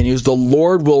 Isaiah continues, the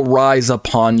Lord will rise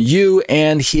upon you,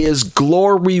 and his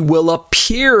glory will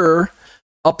appear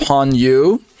upon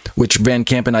you, which Van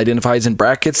Kampen identifies in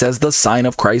brackets as the sign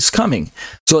of Christ's coming.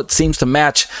 So it seems to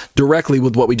match directly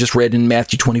with what we just read in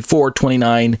Matthew 24,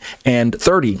 29, and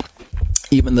 30.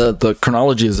 Even the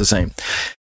chronology is the same.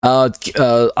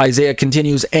 Isaiah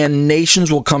continues, and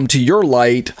nations will come to your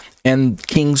light, and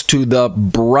kings to the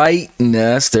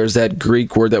brightness. There's that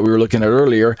Greek word that we were looking at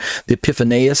earlier, the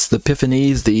Epiphanies,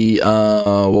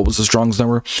 what was the Strong's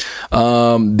number?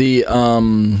 The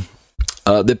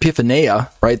Epiphania,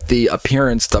 right? The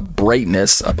appearance, the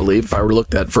brightness, I believe. If I were to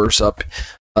look that verse up,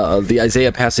 the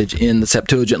Isaiah passage in the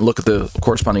Septuagint and look at the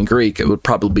corresponding Greek, it would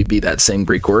probably be that same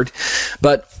Greek word.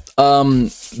 But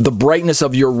the brightness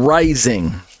of your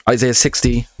rising, Isaiah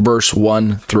 60, verse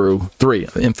 1 through 3,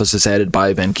 emphasis added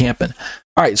by Van Kampen.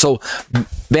 All right, so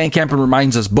Van Kampen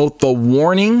reminds us both the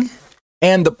warning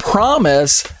and the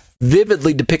promise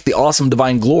vividly depict the awesome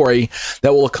divine glory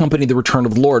that will accompany the return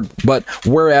of the Lord. But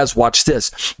whereas, watch this,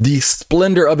 the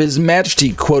splendor of his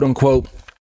majesty, quote unquote,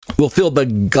 will fill the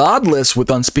godless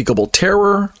with unspeakable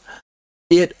terror.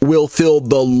 It will fill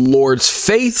the Lord's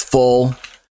faithful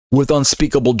with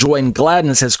unspeakable joy and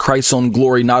gladness as Christ's own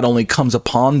glory not only comes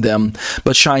upon them,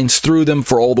 but shines through them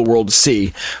for all the world to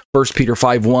see. 1 Peter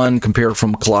 5:1, compared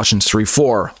from Colossians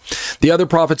 3:4. The other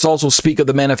prophets also speak of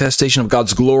the manifestation of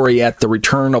God's glory at the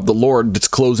return of the Lord that's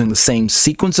closing the same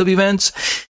sequence of events.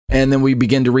 And then we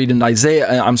begin to read in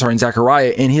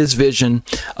Zechariah, in his vision,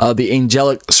 the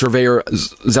angelic surveyor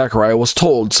Zechariah was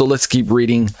told. So let's keep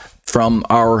reading from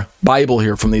our Bible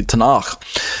here, from the Tanakh.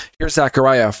 Here's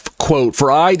Zechariah, quote,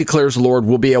 "For I, declares the Lord,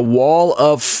 will be a wall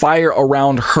of fire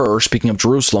around her," speaking of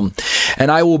Jerusalem,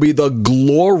 "and I will be the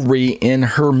glory in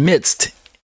her midst.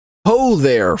 Ho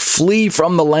there, flee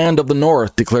from the land of the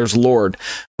north, declares the Lord.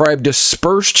 For I have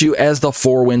dispersed you as the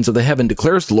four winds of the heaven,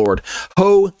 declares the Lord.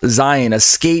 Ho, Zion,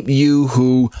 escape you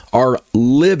who are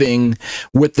living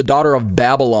with the daughter of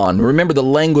Babylon." Remember, the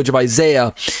language of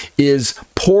Isaiah is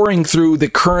pouring through the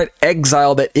current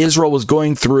exile that Israel was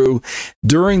going through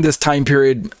during this time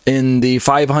period in the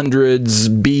 500s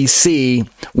BC,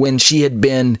 when she had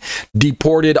been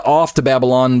deported off to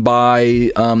Babylon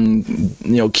by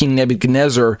King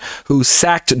Nebuchadnezzar, who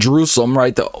sacked Jerusalem,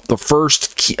 right? The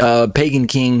first pagan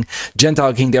king,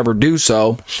 Gentile king to ever do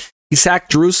so. He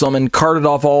sacked Jerusalem and carted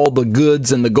off all the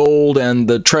goods and the gold and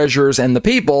the treasures and the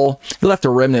people. He left a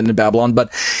remnant in Babylon, but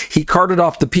he carted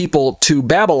off the people to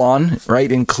Babylon, right?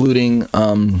 Including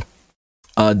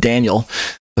Daniel,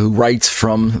 who writes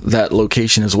from that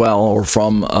location as well, or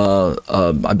from,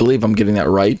 I believe I'm getting that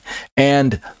right.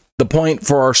 And the point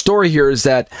for our story here is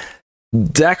that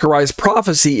Zechariah's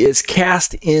prophecy is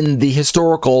cast in the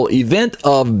historical event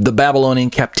of the Babylonian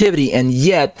captivity, and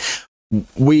yet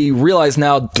we realize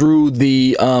now through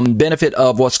the benefit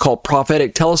of what's called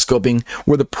prophetic telescoping,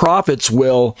 where the prophets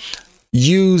will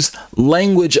use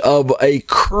language of a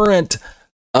current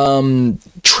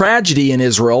tragedy in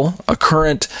Israel, a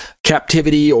current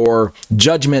captivity or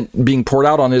judgment being poured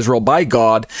out on Israel by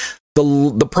God.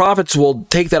 The prophets will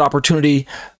take that opportunity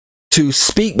to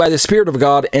speak by the Spirit of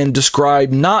God and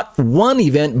describe not one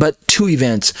event, but two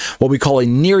events, what we call a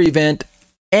near event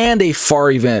and a far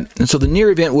event. And so the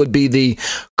near event would be the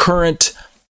current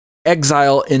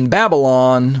exile in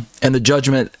Babylon and the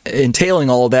judgment entailing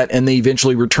all of that, and they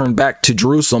eventually return back to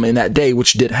Jerusalem in that day,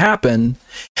 which did happen.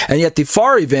 And yet the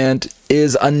far event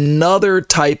is another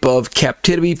type of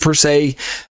captivity, per se,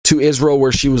 to Israel,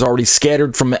 where she was already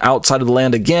scattered from outside of the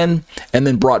land again and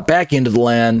then brought back into the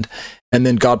land. And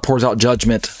then God pours out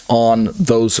judgment on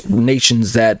those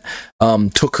nations that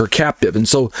took her captive. And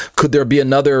so could there be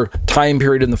another time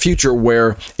period in the future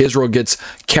where Israel gets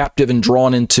captive and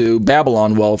drawn into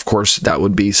Babylon? Well, of course, that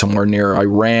would be somewhere near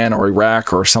Iran or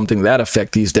Iraq or something to that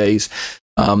effect these days.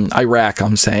 Iraq,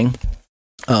 I'm saying.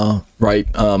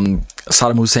 Right.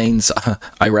 Saddam Hussein's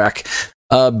Iraq.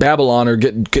 Babylon, or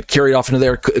get carried off into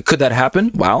there. Could that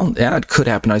happen? Well, yeah, it could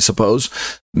happen, I suppose.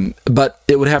 But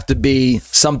it would have to be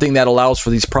something that allows for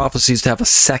these prophecies to have a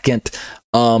second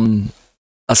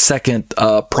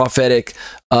prophetic,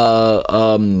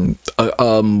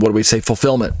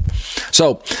 fulfillment.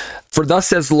 So, for thus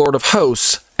says the Lord of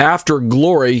hosts, after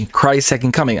glory, Christ's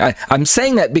second coming. I'm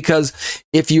saying that because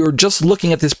if you're just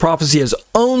looking at this prophecy as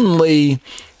only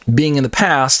being in the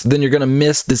past, then you're going to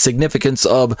miss the significance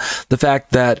of the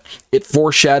fact that it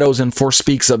foreshadows and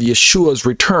forespeaks of Yeshua's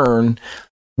return,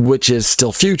 which is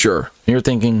still future. And you're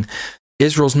thinking,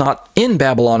 Israel's not in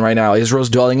Babylon right now. Israel's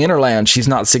dwelling in her land. She's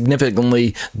not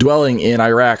significantly dwelling in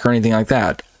Iraq or anything like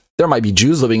that. There might be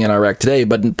Jews living in Iraq today,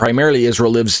 but primarily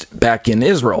Israel lives back in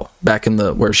Israel, back in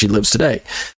where she lives today.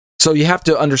 So you have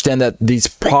to understand that these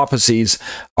prophecies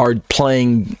are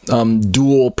playing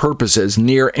dual purposes,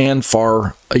 near and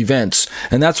far events.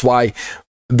 And that's why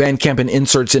Van Kempen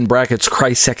inserts in brackets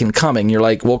Christ's second coming. You're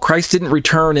like, well, Christ didn't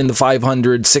return in the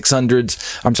 500s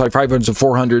and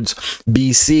 400s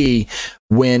BC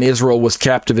when Israel was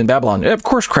captive in Babylon. Of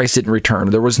course, Christ didn't return.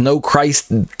 There was no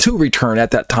Christ to return at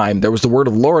that time. There was the word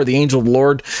of the Lord, the angel of the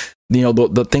Lord,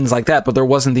 the things like that, but there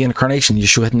wasn't the incarnation.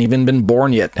 Yeshua hadn't even been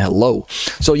born yet. Hello.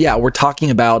 So yeah, we're talking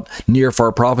about near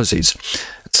far prophecies.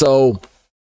 So,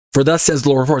 for thus says the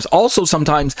Lord of hosts. Also,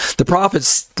 sometimes the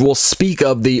prophets will speak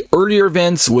of the earlier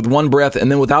events with one breath,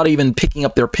 and then without even picking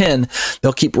up their pen,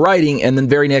 they'll keep writing, and then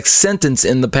very next sentence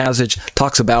in the passage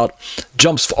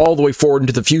jumps all the way forward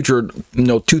into the future,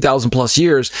 2,000 plus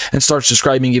years, and starts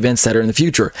describing events that are in the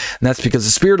future. And that's because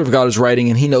the Spirit of God is writing,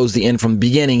 and He knows the end from the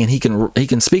beginning, and He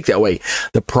can speak that way.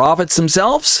 The prophets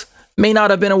themselves may not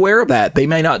have been aware of that. They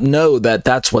may not know that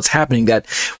that's what's happening, that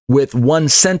with one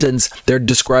sentence, they're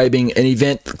describing an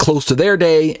event close to their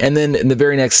day, and then in the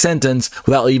very next sentence,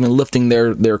 without even lifting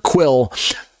their quill,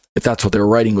 if that's what they're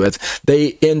writing with,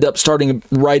 they end up starting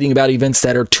writing about events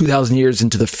that are 2,000 years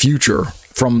into the future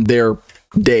from their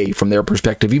day from their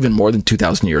perspective, even more than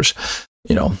 2,000 years.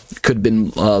 It could have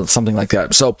been something like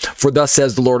that. So, for thus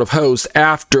says the Lord of hosts,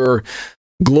 after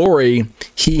glory,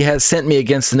 he has sent me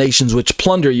against the nations which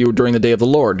plunder you during the day of the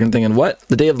Lord. You're thinking, what?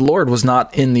 The day of the Lord was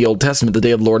not in the Old Testament. The day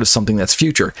of the Lord is something that's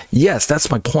future. Yes, that's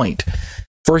my point.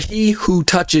 For he who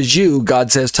touches you,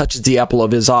 God says, touches the apple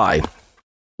of his eye.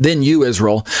 Then you,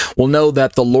 Israel, will know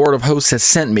that the Lord of hosts has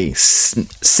sent me.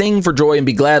 Sing for joy and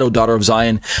be glad, O daughter of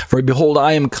Zion, for behold,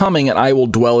 I am coming, and I will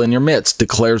dwell in your midst,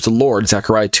 declares the Lord.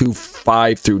 Zechariah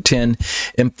 2:5-10,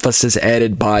 emphasis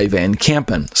added by Van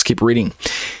Kampen. Let's keep reading.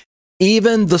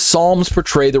 Even the Psalms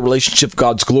portray the relationship of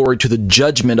God's glory to the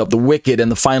judgment of the wicked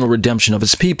and the final redemption of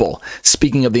his people,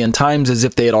 speaking of the end times as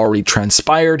if they had already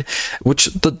transpired, which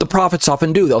the prophets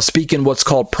often do. They'll speak in what's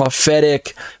called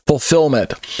prophetic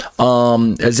fulfillment,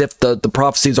 as if the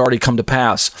prophecy's already come to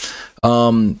pass.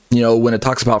 When it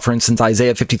talks about, for instance,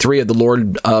 Isaiah 53 of the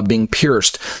Lord being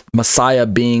pierced, Messiah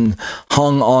being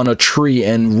hung on a tree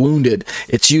and wounded,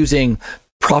 it's using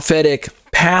prophetic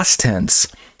past tense,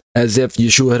 as if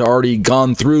Yeshua had already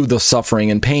gone through the suffering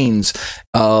and pains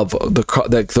of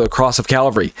the cross of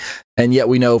Calvary. And yet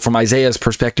we know from Isaiah's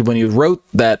perspective, when he wrote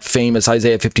that famous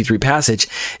Isaiah 53 passage,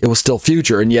 it was still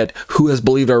future. And yet, who has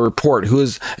believed our report?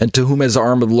 And to whom has the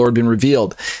arm of the Lord been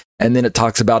revealed? And then it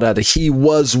talks about that he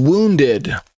was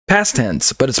wounded. Past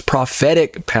tense, but it's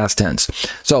prophetic past tense.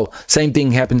 So, same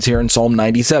thing happens here in Psalm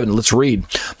 97. Let's read.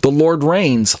 The Lord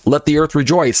reigns. Let the earth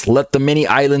rejoice. Let the many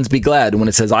islands be glad. When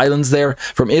it says islands there,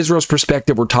 from Israel's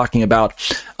perspective, we're talking about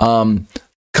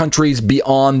countries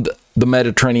beyond the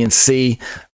Mediterranean Sea.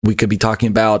 We could be talking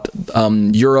about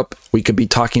Europe. We could be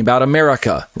talking about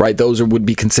America, right? Those would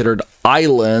be considered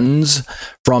islands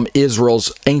from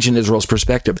ancient Israel's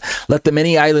perspective. Let the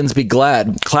many islands be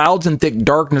glad. Clouds and thick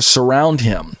darkness surround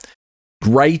him.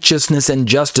 Righteousness and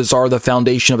justice are the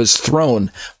foundation of his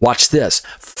throne. Watch this.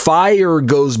 Fire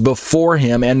goes before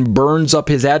him and burns up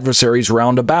his adversaries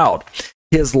round about.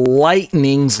 His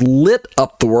lightnings lit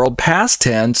up the world, past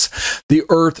tense. The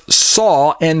earth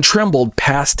saw and trembled,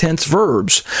 past tense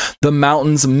verbs. The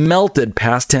mountains melted,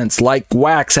 past tense, like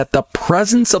wax at the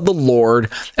presence of the Lord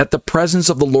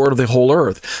of the whole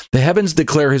earth. The heavens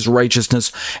declare his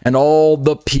righteousness, and all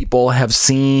the people have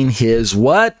seen his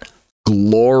what?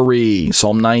 Glory.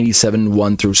 Psalm 97,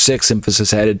 1-6,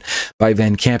 emphasis added by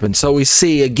Van Kampen. So we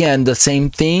see again the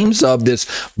same themes of this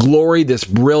glory, this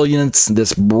brilliance,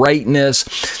 this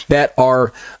brightness that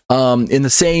are in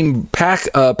the same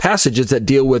passages that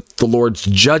deal with the Lord's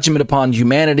judgment upon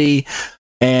humanity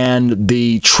and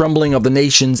the trembling of the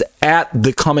nations at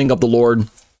the coming of the Lord,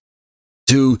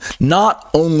 to not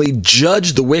only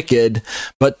judge the wicked,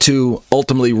 but to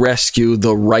ultimately rescue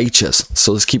the righteous.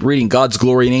 So let's keep reading. God's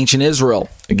glory in ancient Israel.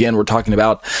 Again, we're talking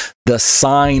about the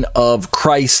sign of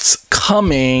Christ's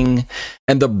coming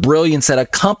and the brilliance that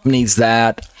accompanies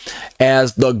that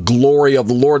as the glory of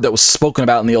the Lord that was spoken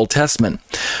about in the Old Testament.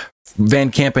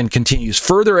 Van Kampen continues,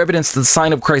 further evidence that the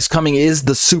sign of Christ's coming is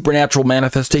the supernatural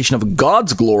manifestation of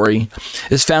God's glory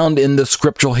is found in the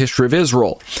scriptural history of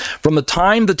Israel. From the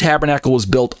time the tabernacle was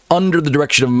built under the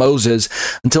direction of Moses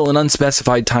until an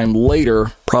unspecified time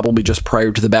later, probably just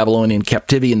prior to the Babylonian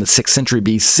captivity in the 6th century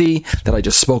BC that I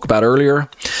just spoke about earlier,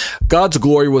 God's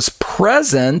glory was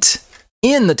present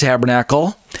in the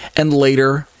tabernacle and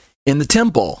later in the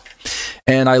temple.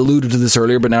 And I alluded to this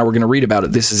earlier, but now we're going to read about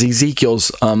it. This is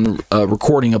Ezekiel's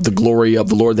recording of the glory of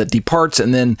the Lord that departs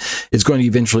and then is going to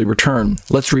eventually return.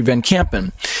 Let's read Van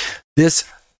Kampen. This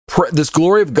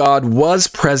glory of God was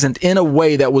present in a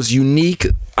way that was unique,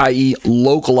 i.e.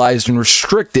 localized and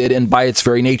restricted, and by its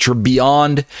very nature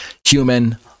beyond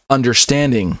human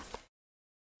understanding.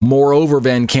 Moreover,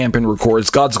 Van Kampen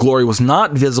records, God's glory was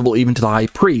not visible even to the high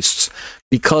priests,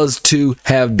 because to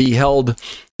have beheld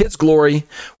his glory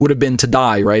would have been to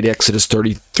die, right? Exodus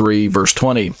 33, verse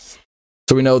 20.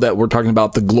 So we know that we're talking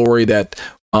about the glory that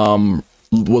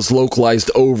was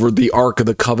localized over the Ark of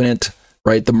the Covenant,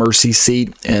 right? The mercy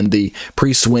seat, and the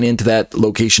priests went into that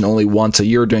location only once a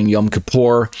year during Yom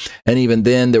Kippur. And even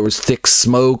then there was thick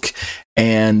smoke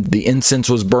and the incense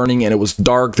was burning and it was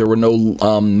dark. There were no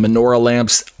menorah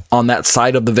lamps on that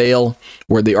side of the veil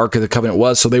where the Ark of the Covenant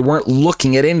was, so they weren't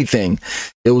looking at anything.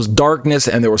 It was darkness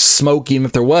and there was smoke, even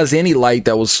if there was any light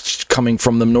that was coming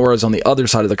from the menorahs on the other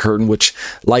side of the curtain, which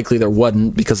likely there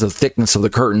wasn't because of the thickness of the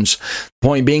curtains.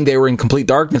 Point being, they were in complete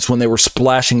darkness when they were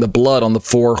splashing the blood on the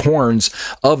four horns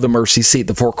of the mercy seat,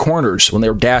 the four corners, when they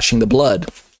were dashing the blood.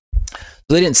 So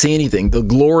they didn't see anything. The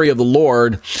glory of the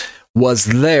Lord was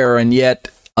there, and yet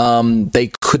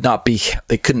they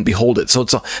couldn't behold it. So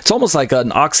it's almost like an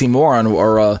oxymoron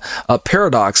or a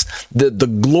paradox. The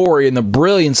glory and the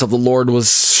brilliance of the Lord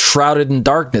was shrouded in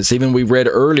darkness. Even we read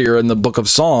earlier in the book of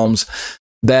Psalms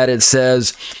that it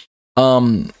says,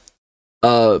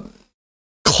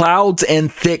 clouds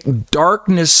and thick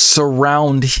darkness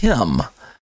surround him.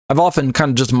 I've often kind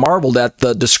of just marveled at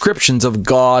the descriptions of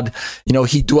God.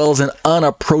 He dwells in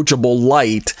unapproachable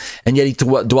light, and yet he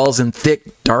dwells in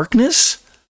thick darkness.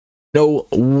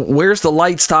 Where's the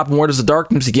light stop and where does the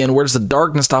darkness begin? Where does the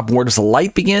darkness stop and where does the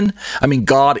light begin? I mean,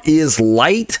 God is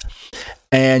light,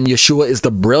 and Yeshua is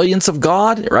the brilliance of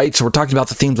God, right? So we're talking about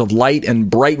the themes of light and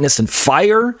brightness and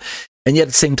fire. And yet at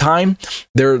the same time,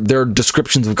 their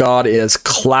descriptions of God is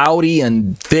cloudy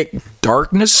and thick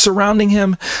darkness surrounding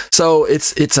him. So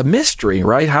it's a mystery,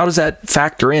 right? How does that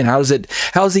factor in? How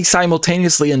is he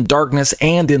simultaneously in darkness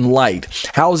and in light?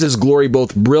 How is his glory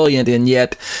both brilliant and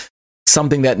yet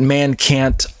something that man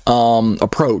can't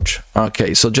approach?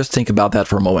 Okay, so just think about that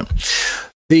for a moment.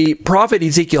 The prophet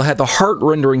Ezekiel had the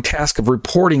heart-rendering task of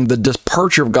reporting the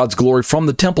departure of God's glory from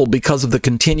the temple because of the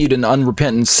continued and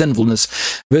unrepentant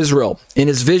sinfulness of Israel. In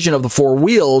his vision of the four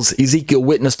wheels, Ezekiel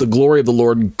witnessed the glory of the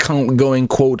Lord going,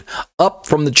 quote, up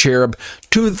from the cherub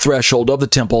to the threshold of the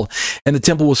temple, and the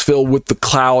temple was filled with the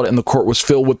cloud, and the court was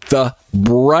filled with the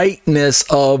brightness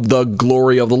of the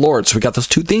glory of the Lord. So we got those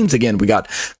two themes again. We got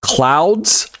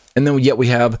clouds, and then yet we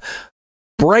have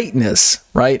brightness,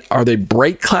 right? Are they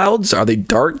bright clouds? Are they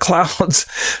dark clouds?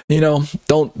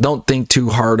 Don't think too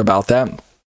hard about that.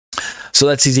 So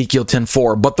that's Ezekiel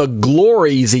 10:4. But the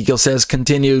glory, Ezekiel says,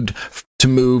 continued to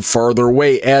move farther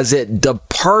away as it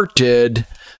departed.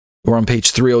 We're on page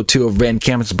 302 of Van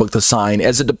Kampen's book, The Sign.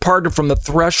 As it departed from the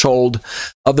threshold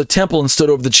of the temple and stood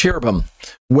over the cherubim.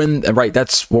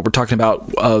 That's what we're talking about,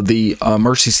 the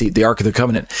mercy seat, the Ark of the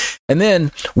Covenant. And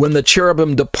then, when the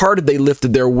cherubim departed, they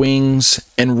lifted their wings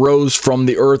and rose from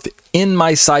the earth in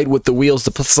my sight with the wheels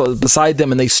beside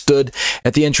them, and they stood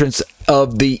at the entrance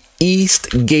of the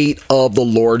east gate of the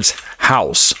Lord's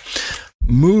house.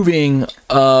 Moving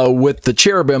with the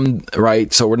cherubim,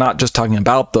 right? So we're not just talking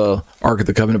about the Ark of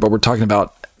the Covenant, but we're talking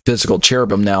about physical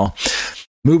cherubim now.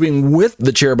 Moving with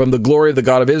the cherubim, the glory of the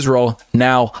God of Israel,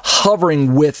 now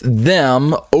hovering with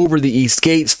them over the east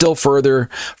gate, still farther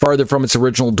from its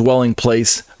original dwelling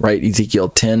place, right? Ezekiel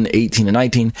 10, 18, and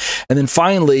 19. And then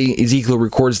finally, Ezekiel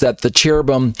records that the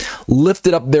cherubim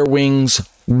lifted up their wings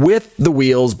with the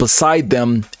wheels beside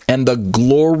them, and the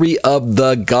glory of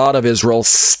the God of Israel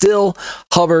still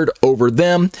hovered over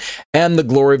them, and the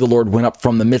glory of the Lord went up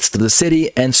from the midst of the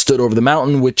city and stood over the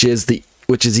mountain, which is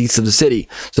east of the city.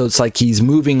 So it's like he's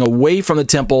moving away from the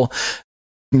temple,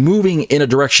 moving in a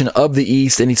direction of the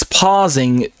east, and he's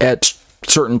pausing at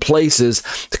certain places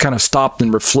to kind of stop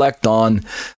and reflect on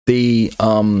the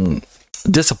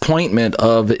disappointment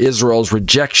of Israel's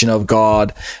rejection of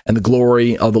God, and the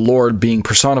glory of the Lord being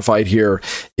personified here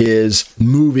is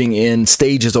moving in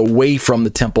stages away from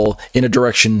the temple in a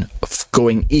direction of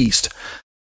going east.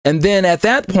 And then at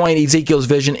that point, Ezekiel's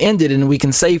vision ended, and we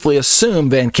can safely assume,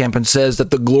 Van Kampen says,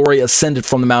 that the glory ascended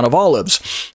from the Mount of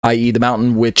Olives, i.e. the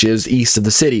mountain which is east of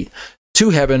the city, to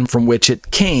heaven from which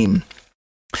it came.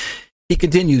 He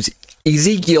continues,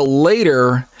 Ezekiel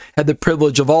later had the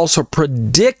privilege of also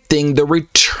predicting the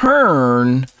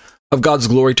return of God's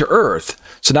glory to earth.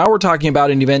 So now we're talking about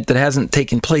an event that hasn't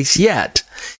taken place yet.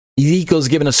 Ezekiel's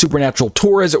given a supernatural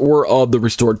tour, as it were, of the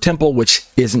restored temple, which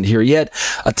isn't here yet.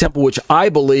 A temple which I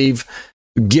believe,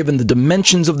 given the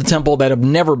dimensions of the temple that have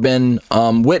never been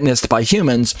witnessed by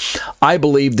humans, I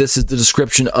believe this is the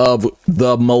description of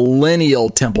the millennial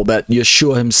temple that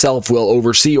Yeshua himself will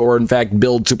oversee, or in fact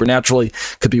build supernaturally.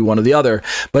 Could be one or the other.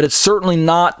 But it's certainly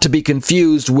not to be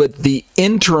confused with the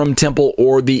interim temple,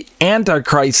 or the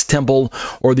Antichrist temple,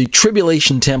 or the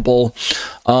tribulation temple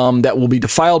that will be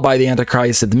defiled by the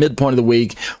Antichrist at the midpoint of the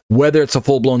week. Whether it's a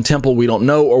full-blown temple, we don't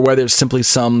know, or whether it's simply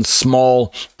some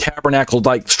small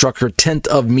tabernacle-like structure, tent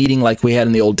of meeting like we had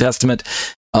in the Old Testament,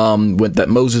 when that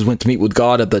Moses went to meet with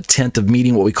God at the tent of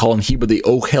meeting, what we call in Hebrew the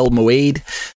Ohel Moed,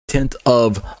 tent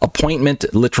of appointment,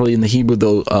 literally in the Hebrew,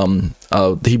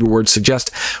 the Hebrew word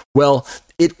suggests. Well,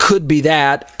 it could be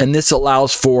that, and this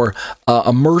allows for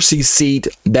a mercy seat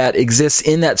that exists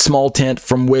in that small tent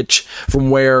from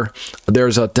where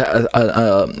there's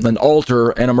an altar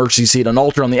and a mercy seat, an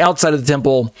altar on the outside of the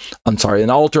temple, an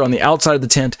altar on the outside of the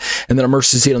tent, and then a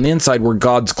mercy seat on the inside where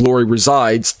God's glory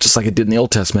resides, just like it did in the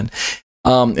Old Testament.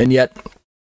 And yet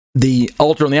the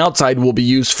altar on the outside will be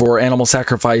used for animal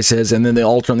sacrifices, and then the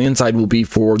altar on the inside will be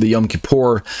for the Yom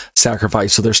Kippur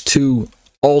sacrifice. So there's two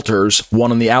altars,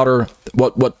 one on the outer,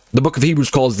 what the book of Hebrews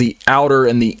calls the outer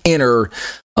and the inner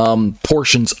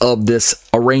portions of this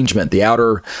arrangement. The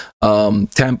outer outer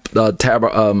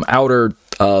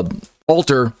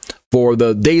altar for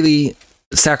the daily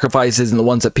sacrifices and the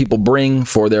ones that people bring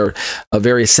for their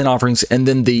various sin offerings, and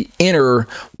then the inner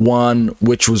one,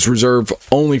 which was reserved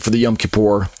only for the Yom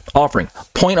Kippur offering.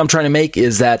 Point I'm trying to make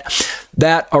is that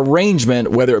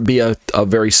arrangement, whether it be a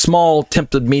very small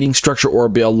temple meeting structure or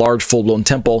be a large full-blown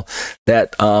temple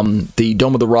that the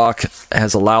Dome of the Rock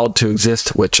has allowed to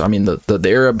exist, which, I mean, the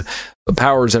Arab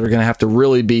powers that are going to have to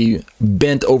really be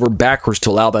bent over backwards to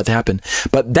allow that to happen.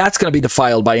 But that's going to be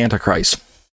defiled by Antichrist.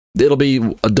 It'll be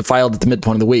defiled at the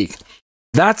midpoint of the week.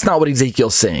 That's not what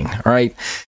Ezekiel's saying, all right?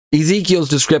 Ezekiel's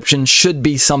description should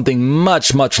be something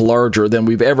much, much larger than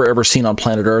we've ever seen on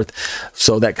planet Earth.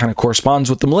 So that kind of corresponds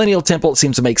with the millennial temple. It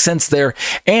seems to make sense there.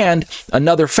 And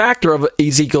another factor of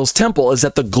Ezekiel's temple is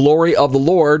that the glory of the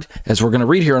Lord, as we're going to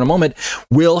read here in a moment,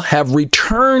 will have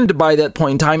returned by that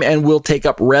point in time and will take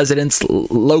up residence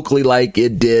locally like he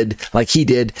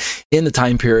did in the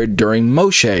time period during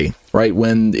Moshe, right?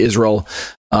 When Israel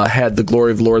had the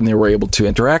glory of the Lord and they were able to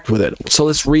interact with it. So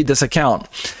let's read this account.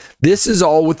 This is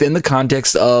all within the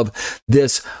context of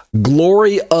this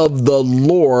glory of the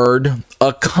Lord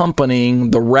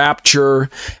accompanying the rapture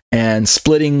and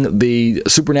splitting the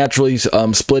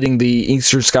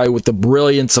eastern sky with the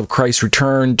brilliance of Christ's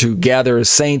return to gather his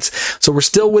saints. So we're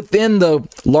still within the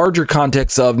larger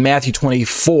context of Matthew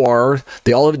 24,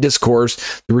 the Olivet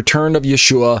Discourse, the return of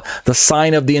Yeshua, the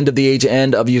sign of the end of the age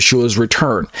and of Yeshua's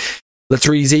return. Let's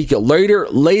read Ezekiel.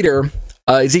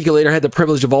 Ezekiel later had the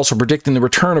privilege of also predicting the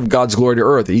return of God's glory to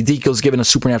earth. Ezekiel's given a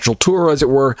supernatural tour, as it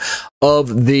were,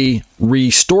 of the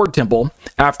restored temple.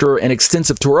 After an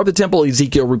extensive tour of the temple,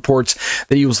 Ezekiel reports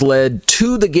that he was led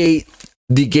to the gate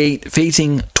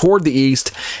facing toward the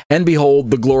east, and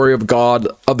behold, the glory of God,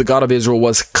 of the God of Israel,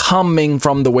 was coming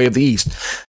from the way of the east.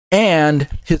 And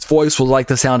his voice was like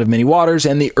the sound of many waters,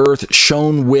 and the earth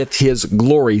shone with his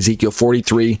glory. Ezekiel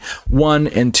 43, 1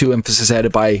 and 2, emphasis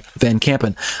added by Van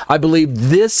Kampen. I believe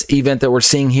this event that we're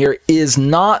seeing here is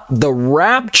not the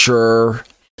rapture,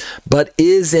 but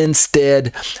is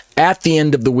instead at the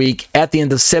end of the week, at the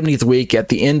end of the 70th week, at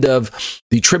the end of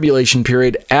the tribulation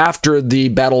period, after the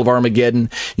Battle of Armageddon.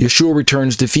 Yeshua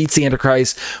returns, defeats the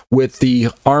Antichrist with the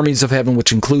armies of heaven,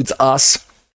 which includes us,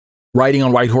 riding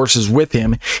on white horses with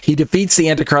him. He defeats the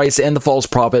Antichrist and the false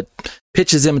prophet,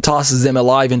 pitches them and tosses them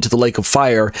alive into the lake of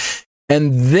fire,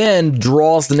 and then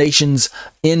draws the nations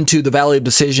into the valley of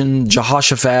decision,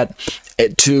 Jehoshaphat,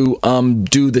 to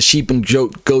do the sheep and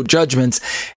goat judgments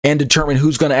and determine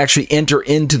who's going to actually enter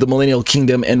into the millennial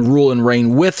kingdom and rule and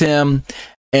reign with him.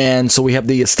 And so we have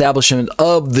the establishment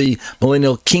of the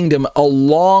millennial kingdom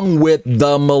along with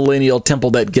the millennial temple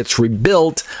that gets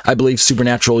rebuilt, I believe,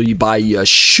 supernaturally by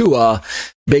Yeshua.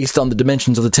 Based on the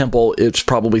dimensions of the temple, it's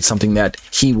probably something that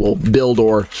he will build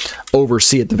or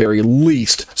oversee at the very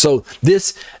least. So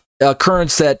this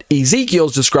occurrence that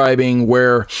Ezekiel's describing,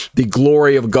 where the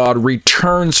glory of God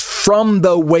returns from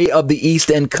the way of the east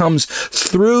and comes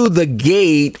through the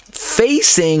gate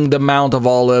facing the Mount of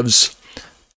Olives,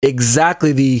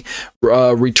 exactly the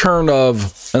return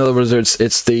of, in other words,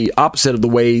 it's the opposite of the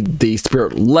way the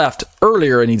Spirit left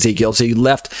earlier in Ezekiel. So he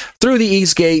left through the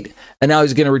east gate, and now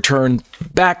he's going to return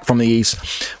back from the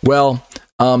east. Well,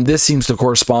 this seems to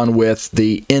correspond with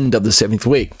the end of the 7th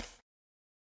week.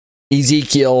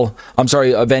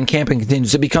 Van Kampen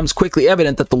continues, it becomes quickly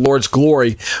evident that the Lord's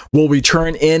glory will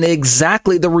return in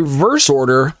exactly the reverse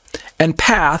order and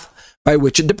path by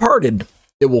which it departed.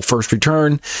 It will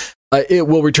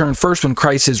return first when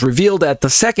Christ is revealed at the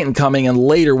second coming, and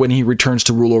later when he returns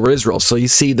to rule over Israel. So you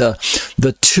see the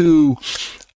two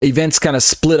events kind of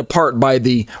split apart by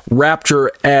the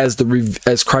rapture as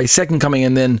Christ's second coming,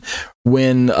 and then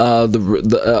when when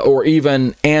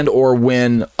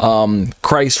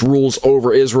Christ rules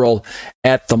over Israel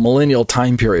at the millennial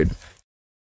time period.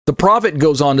 The prophet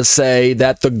goes on to say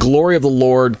that the glory of the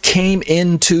Lord came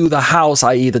into the house,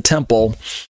 i.e. the temple.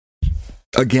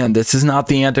 Again, this is not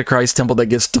the Antichrist temple that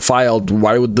gets defiled.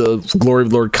 Why would the glory of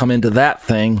the Lord come into that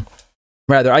thing?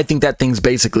 Rather, I think that thing's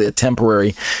basically a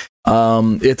temporary.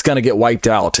 It's going to get wiped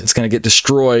out. It's going to get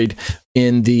destroyed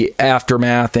in the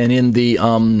aftermath and in the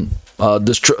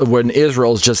when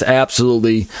Israel is just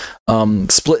absolutely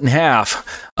split in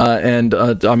half,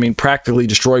 and practically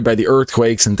destroyed by the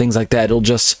earthquakes and things like that.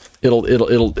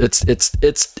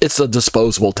 It's a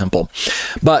disposable temple.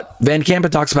 But Van Kampen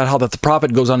talks about how that the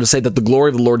prophet goes on to say that the glory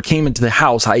of the Lord came into the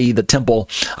house, i.e. the temple,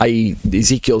 i.e.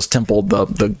 Ezekiel's temple,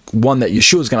 the one that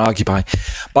Yeshua is going to occupy,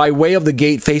 by way of the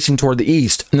gate facing toward the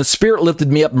east. And the Spirit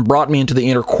lifted me up and brought me into the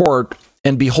inner court,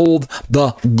 and behold,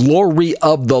 the glory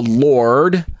of the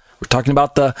Lord. We're talking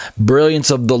about the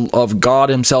brilliance of God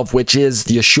himself, which is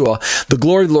Yeshua. The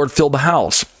glory of the Lord filled the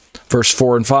house. Verse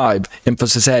 4 and 5,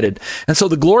 emphasis added. And so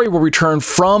the glory will return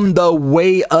from the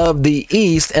way of the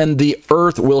east, and the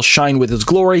earth will shine with his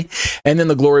glory. And then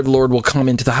the glory of the Lord will come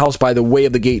into the house by the way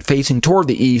of the gate facing toward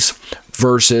the east.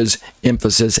 Verses,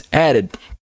 emphasis added.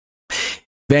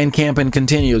 Van Kampen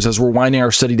continues as we're winding our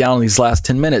study down in these last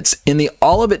 10 minutes. In the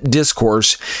Olivet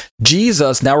Discourse,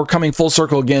 Jesus, now we're coming full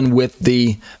circle again with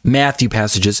the Matthew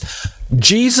passages,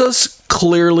 Jesus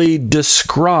clearly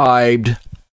described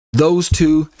those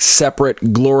two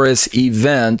separate glorious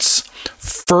events.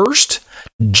 First,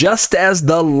 just as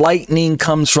the lightning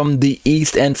comes from the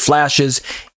east and flashes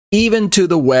even to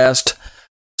the west,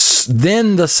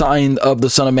 then the sign of the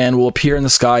Son of Man will appear in the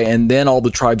sky, and then all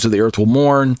the tribes of the earth will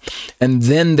mourn, and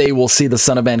then they will see the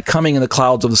Son of Man coming in the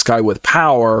clouds of the sky with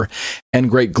power and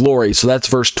great glory. So that's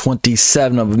verse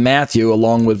 27 of Matthew,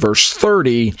 along with verse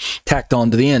 30 tacked on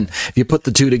to the end. If you put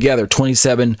the two together,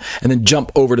 27, and then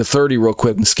jump over to 30 real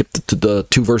quick and skip the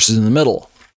two verses in the middle.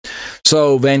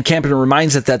 So Van Kampen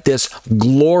reminds us that this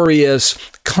glorious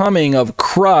coming of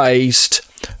Christ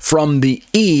from the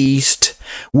east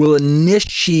will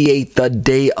initiate the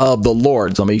day of the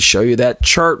Lord. So let me show you that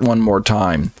chart one more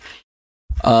time.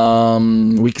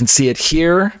 We can see it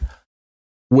here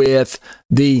with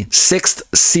the sixth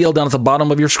seal down at the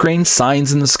bottom of your screen,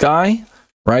 signs in the sky,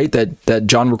 right? That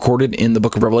John recorded in the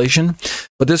book of Revelation.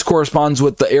 But this corresponds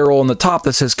with the arrow on the top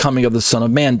that says coming of the Son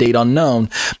of Man, date unknown.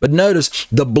 But notice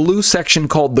the blue section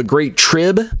called the Great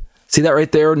Trib. See that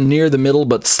right there near the middle,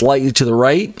 but slightly to the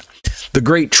right? The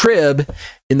Great Trib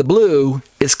in the blue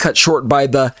is cut short by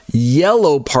the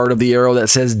yellow part of the arrow that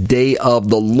says Day of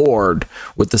the Lord,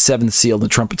 with the seventh seal, the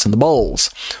trumpets, and the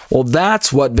bowls. Well,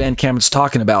 that's what Van Kampen's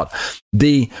talking about.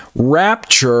 The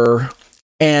rapture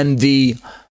and the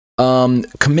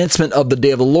commencement of the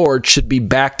Day of the Lord should be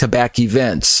back-to-back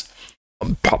events,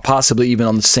 possibly even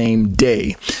on the same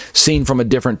day. Seen from a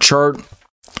different chart,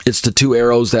 it's the two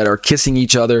arrows that are kissing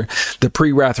each other. The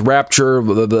pre-wrath rapture,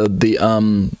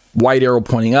 the white arrow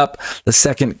pointing up. The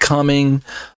second coming,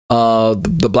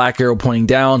 the black arrow pointing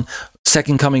down.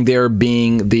 Second coming there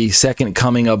being the second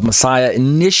coming of Messiah,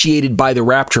 initiated by the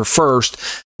rapture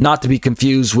first, not to be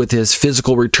confused with his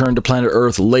physical return to planet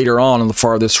Earth later on the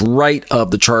farthest right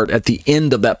of the chart, at the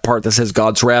end of that part that says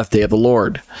God's wrath, Day of the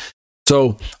Lord.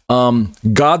 So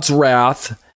God's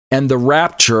wrath and the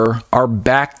rapture are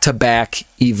back-to-back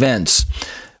events.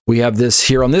 We have this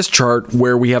here on this chart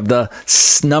where we have the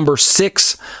number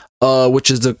 6, which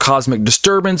is the cosmic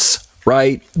disturbance,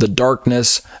 right? The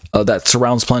darkness that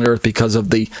surrounds planet Earth because of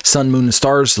the sun, moon, and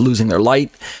stars losing their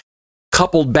light,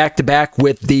 coupled back-to-back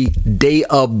with the Day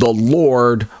of the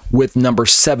Lord with number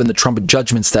 7, the trumpet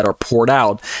judgments that are poured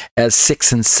out as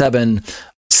 6 and 7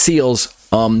 seals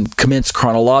commence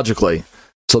chronologically.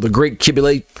 So the great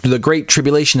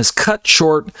tribulation is cut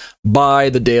short by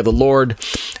the Day of the Lord.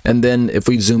 And then if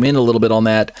we zoom in a little bit on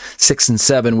that, 6 and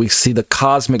 7, we see the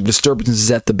cosmic disturbances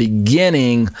at the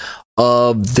beginning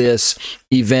of this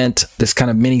event, this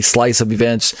kind of mini slice of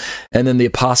events, and then the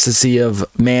apostasy of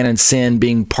man and sin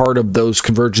being part of those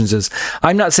convergences.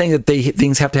 I'm not saying that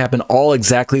things have to happen all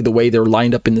exactly the way they're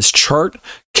lined up in this chart.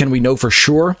 Can we know for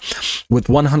sure with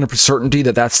 100% certainty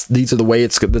that these are the way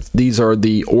these are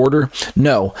the order?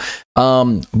 No.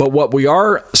 But what we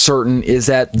are certain is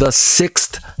that the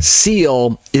 6th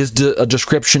seal is a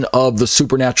description of the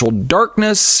supernatural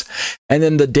darkness, and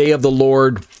then the Day of the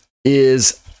Lord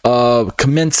is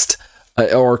commences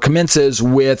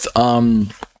with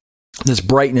this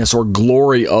brightness or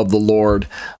glory of the Lord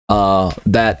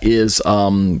that is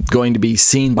going to be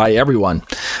seen by everyone.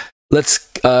 Let's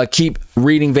keep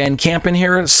reading Van Kampen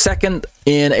here. Second,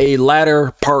 in a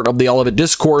latter part of the Olivet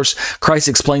Discourse, Christ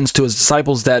explains to his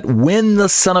disciples that when the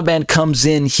Son of Man comes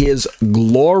in his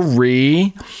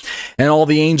glory and all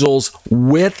the angels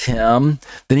with him,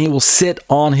 then he will sit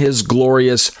on his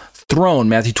glorious throne.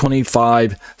 Matthew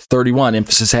 25:31,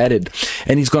 emphasis added.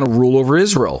 And he's going to rule over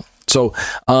Israel. So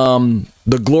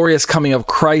the glorious coming of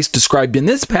Christ described in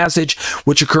this passage,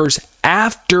 which occurs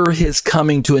after his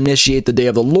coming to initiate the Day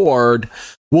of the Lord,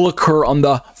 will occur on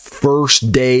the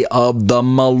first day of the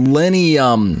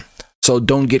millennium. So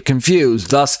don't get confused,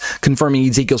 thus confirming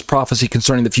Ezekiel's prophecy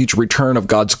concerning the future return of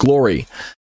God's glory.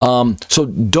 So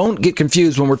don't get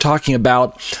confused when we're talking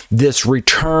about this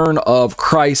return of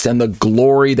Christ and the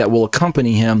glory that will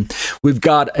accompany him. We've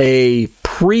got a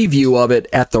preview of it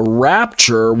at the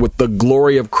rapture with the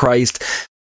glory of Christ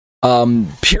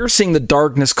piercing the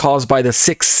darkness caused by the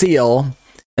sixth seal,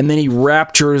 and then he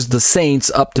raptures the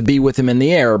saints up to be with him in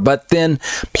the air. But then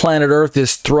planet Earth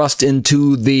is thrust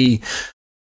into the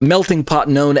melting pot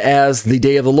known as the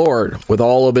Day of the Lord, with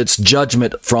all of its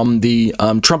judgment from the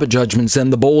trumpet judgments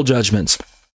and the bowl judgments.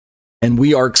 And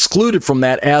we are excluded from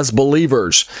that as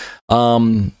believers.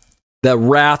 The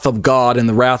wrath of God and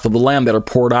the wrath of the Lamb that are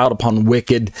poured out upon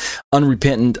wicked,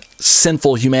 unrepentant,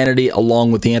 sinful humanity,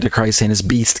 along with the Antichrist and his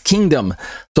beast kingdom.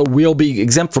 So we'll be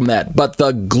exempt from that. But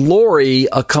the glory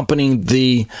accompanying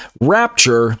the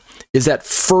rapture is that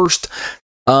first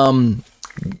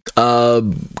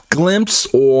glimpse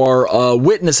or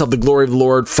witness of the glory of the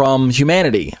Lord from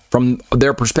humanity, from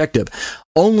their perspective,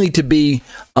 only to be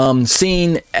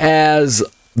seen as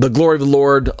the glory of the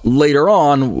Lord later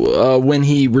on when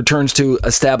he returns to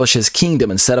establish his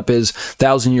kingdom and set up his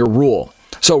 1,000-year rule.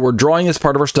 So we're drawing this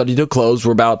part of our study to a close.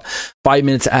 We're about 5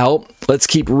 minutes out. Let's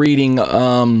keep reading.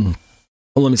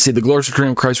 Let me see. The glorious return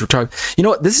of Christ retired. You know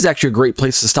what? This is actually a great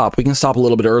place to stop. We can stop a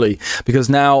little bit early because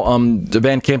now the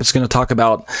Van Camp is going to talk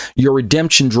about your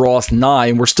redemption draweth nigh.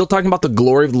 And we're still talking about the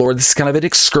glory of the Lord. This is kind of an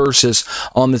excursus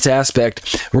on this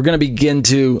aspect. We're going to begin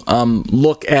to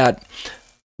look at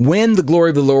when the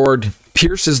glory of the Lord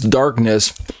pierces the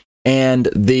darkness and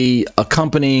the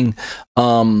accompanying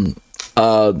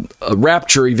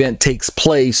rapture event takes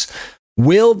place.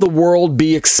 Will the world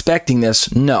be expecting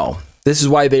this? No. This is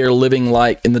why they are living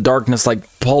like in the darkness, like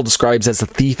Paul describes as a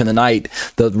thief in the night.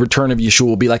 The return of Yeshua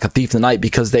will be like a thief in the night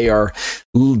because they are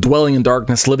dwelling in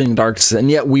darkness, living in darkness. And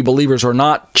yet we believers are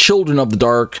not children of the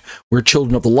dark. We're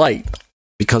children of the light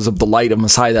because of the light of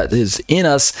Messiah that is in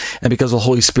us and because of the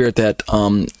Holy Spirit that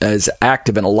is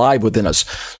active and alive within us.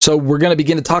 So we're going to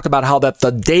begin to talk about how that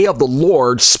the day of the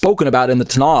Lord spoken about in the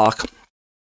Tanakh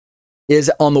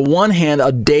is on the one hand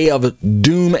a day of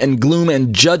doom and gloom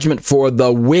and judgment for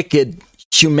the wicked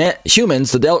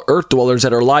humans, the earth dwellers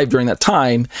that are alive during that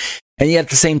time, and yet at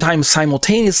the same time,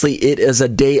 simultaneously, it is a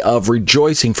day of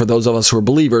rejoicing for those of us who are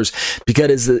believers,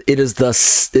 because it is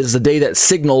the day that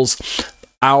signals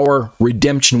our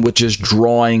redemption, which is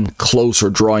drawing closer,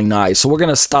 drawing nigh. So we're going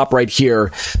to stop right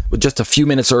here with just a few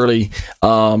minutes early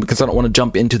because I don't want to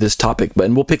jump into this topic,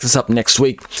 and we'll pick this up next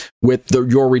week with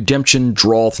your redemption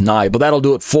draweth nigh. But that'll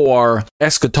do it for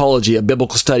Eschatology, a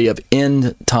biblical study of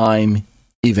end time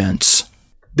events.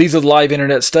 These are the live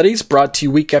internet studies brought to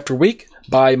you week after week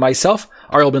by myself,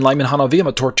 Ariel Ben Lyman Hanavi. I'm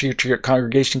a Torah teacher at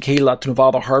Congregation Keilat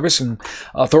Nevada Harvest in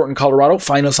Thornton, Colorado.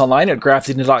 Find us online at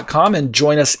grafted.com and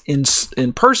join us in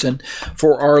person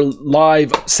for our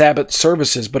live Sabbath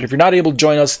services. But if you're not able to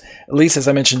join us, at least as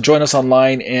I mentioned, join us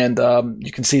online, and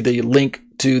you can see the link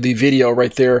to the video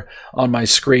right there on my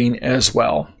screen as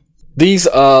well. These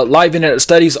live internet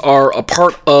studies are a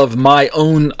part of my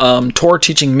own Torah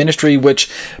teaching ministry, which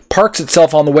parks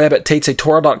itself on the web at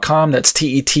tetzetorah.com. That's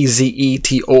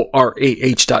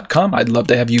tetzetorah.com. I'd love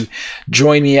to have you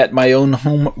join me at my own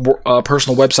home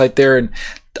personal website there and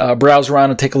browse around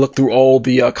and take a look through all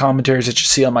the commentaries that you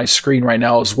see on my screen right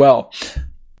now as well.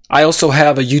 I also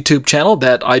have a YouTube channel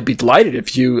that I'd be delighted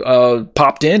if you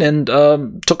popped in and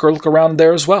took a look around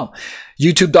there as well.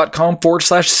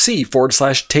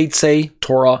 YouTube.com/C/Tetze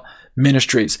Torah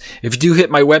Ministries. If you do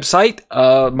hit my website,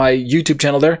 my YouTube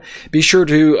channel there, be sure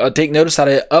to take notice that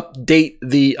I update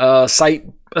the site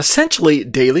essentially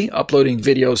daily, uploading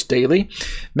videos daily.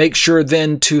 Make sure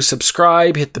then to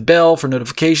subscribe, hit the bell for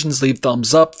notifications, leave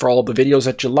thumbs up for all the videos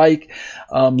that you like.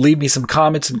 Leave me some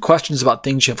comments and questions about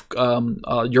things you have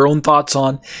your own thoughts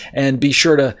on, and be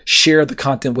sure to share the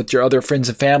content with your other friends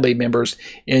and family members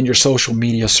in your social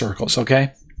media circles,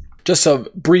 okay? Just some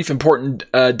brief important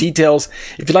details.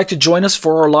 If you'd like to join us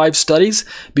for our live studies,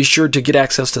 be sure to get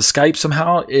access to Skype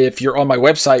somehow. If you're on my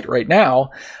website right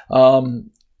now,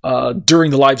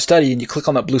 during the live study and you click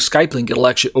on that blue Skype link, it'll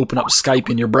actually open up Skype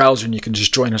in your browser and you can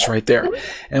just join us right there.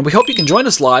 And we hope you can join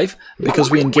us live because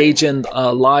we engage in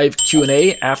live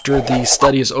Q&A after the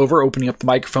study is over, opening up the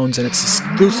microphones, and it's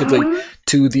exclusively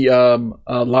to the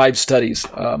live studies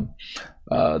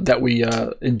that we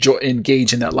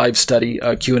engage in that live study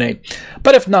Q&A.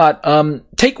 But if not,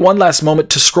 take one last moment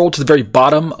to scroll to the very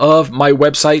bottom of my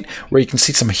website where you can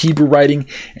see some Hebrew writing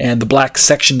and the black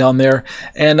section down there,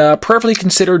 and prayerfully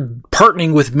consider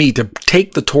partnering with me to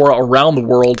take the Torah around the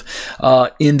world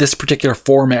in this particular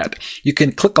format. You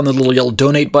can click on the little yellow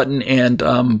donate button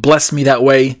and bless me that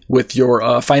way with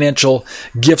your financial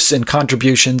gifts and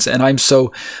contributions, and I'm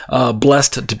so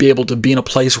blessed to be able to be in a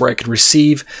place where I can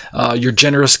receive your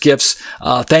generous gifts.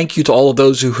 Thank you to all of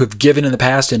those who have given in the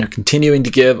past and are continuing to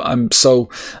give. I'm so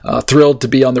thrilled to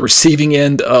be on the receiving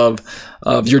end of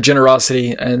your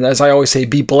generosity. And as I always say,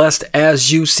 be blessed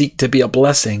as you seek to be a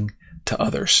blessing to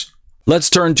others. Let's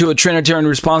turn to a Trinitarian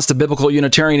response to biblical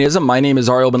Unitarianism. My name is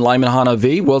Ariel Ben Lyman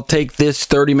Hanavi. We'll take this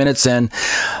 30 minutes and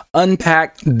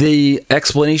unpack the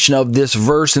explanation of this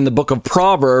verse in the book of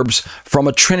Proverbs from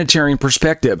a Trinitarian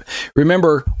perspective.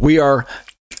 Remember, we are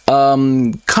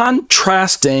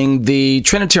contrasting the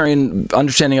Trinitarian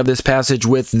understanding of this passage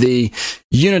with the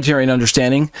Unitarian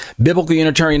understanding.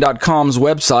 BiblicalUnitarian.com's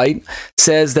website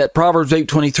says that Proverbs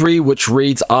 8:23, which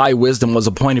reads, "I, wisdom, was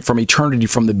appointed from eternity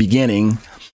from the beginning."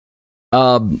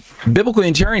 Biblical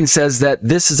Unitarian says that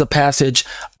this is a passage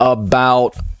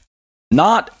about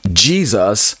not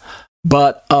Jesus,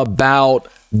 but about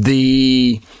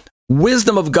the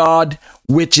wisdom of God,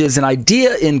 which is an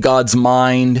idea in God's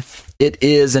mind. It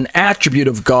is an attribute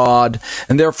of God,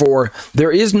 and therefore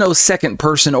there is no second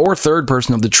person or third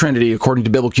person of the Trinity, according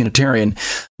to Biblical Unitarian.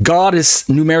 God is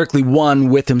numerically one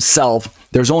with himself.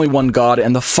 There's only one God,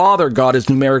 and the Father God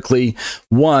is numerically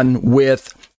one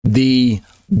with the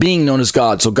being known as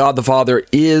God. So God the Father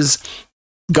is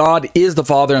the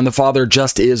Father, and the Father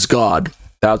just is God.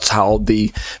 That's how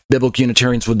the Biblical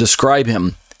Unitarians would describe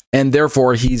him. And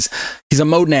therefore, he's a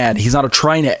monad. He's not a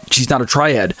triad. She's not a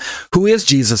triad. Who is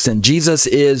Jesus then? Jesus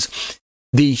is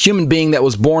the human being that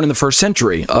was born in the first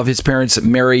century of his parents,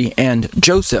 Mary and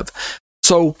Joseph.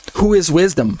 So who is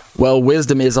wisdom? Well,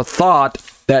 wisdom is a thought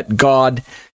that God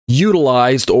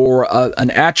utilized, or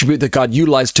an attribute that God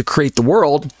utilized to create the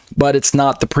world, but it's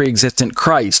not the pre-existent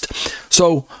Christ.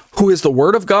 So who is the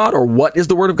Word of God, or what is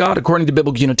the Word of God? According to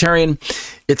Biblical Unitarian,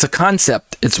 it's a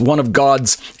concept. It's one of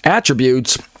God's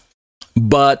attributes,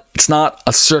 but it's not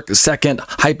a second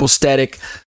hypostatic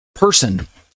person,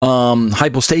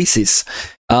 hypostasis.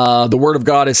 The Word of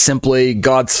God is simply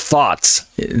God's thoughts.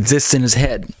 It exists in his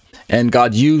head, and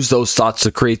God used those thoughts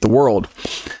to create the world.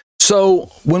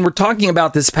 So when we're talking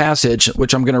about this passage,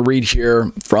 which I'm going to read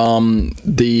here from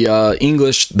the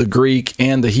English, the Greek,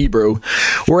 and the Hebrew,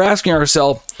 we're asking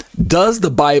ourselves, does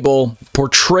the Bible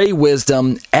portray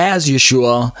wisdom as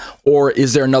Yeshua, or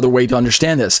is there another way to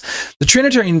understand this? The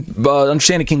Trinitarian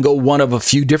understanding can go one of a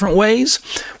few different ways.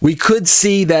 We could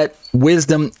see that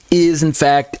wisdom is, in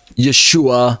fact,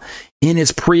 Yeshua in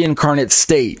his pre-incarnate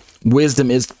state.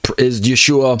 Wisdom is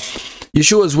Yeshua.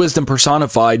 Yeshua is wisdom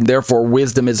personified, and therefore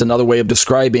wisdom is another way of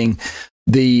describing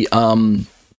the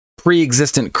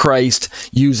pre-existent Christ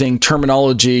using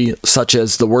terminology such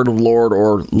as the word of the Lord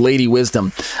or Lady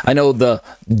Wisdom. I know the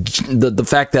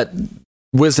fact that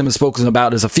wisdom is spoken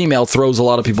about as a female throws a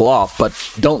lot of people off, but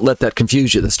don't let that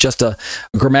confuse you. That's just a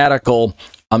grammatical,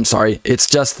 it's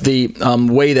just the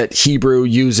way that Hebrew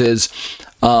uses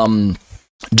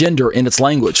gender in its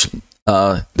language.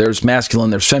 There's masculine,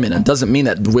 there's feminine. It doesn't mean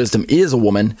that wisdom is a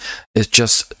woman. It's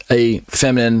just a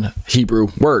feminine Hebrew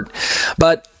word.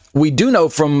 But we do know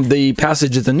from the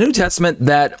passage of the New Testament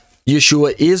that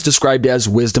Yeshua is described as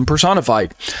wisdom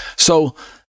personified. So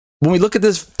when we look at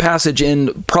this passage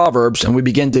in Proverbs and we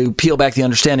begin to peel back the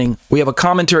understanding, we have a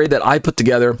commentary that I put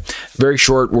together, very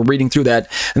short. We're reading through that.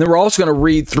 And then we're also going to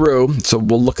read through, so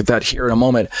we'll look at that here in a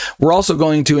moment. We're also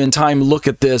going to, in time, look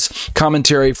at this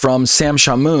commentary from Sam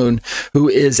Shamoun, who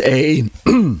is a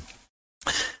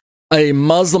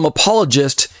Muslim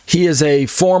apologist. He is a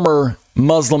former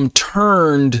Muslim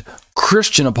turned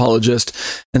Christian apologist.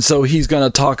 And so he's going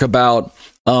to talk about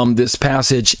this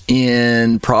passage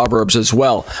in Proverbs as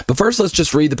well. But first, let's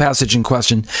just read the passage in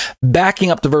question.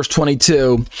 Backing up to verse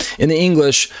 22, in the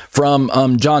English from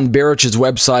John Barich's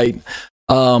website,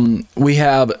 we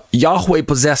have, Yahweh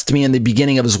possessed me in the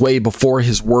beginning of his way before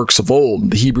his works of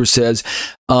old. The Hebrew says,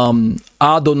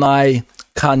 Adonai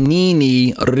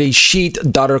Kanini Reshit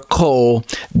Darko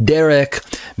Derek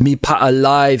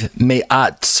Mipa'alive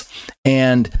Me'atz.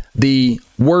 And the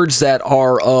words that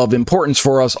are of importance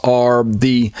for us are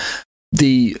the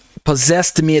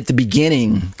possessed me at the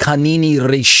beginning, Kanini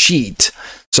Reshit.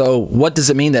 So what does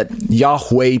it mean that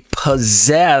Yahweh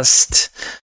possessed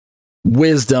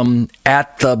wisdom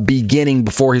at the beginning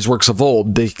before his works of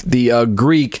old? The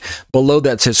Greek below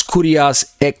that says,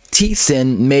 Kurias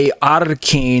ektisin me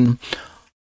arkein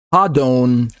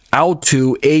hadon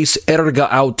autou eis erga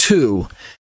autou.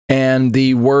 And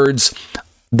the words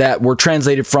that were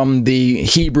translated from the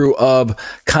Hebrew of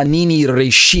kanini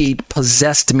reshit,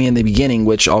 possessed me in the beginning,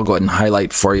 which I'll go ahead and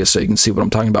highlight for you so you can see what I'm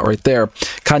talking about right there.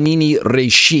 Kanini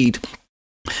reshit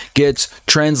gets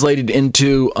translated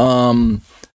into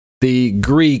the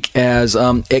Greek as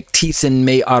ektisen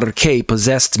me arche,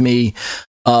 possessed me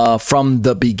from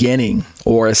the beginning,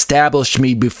 or established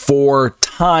me before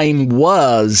time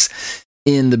was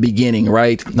in the beginning,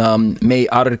 right? Me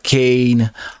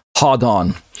archein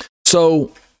hadon.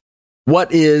 So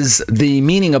what is the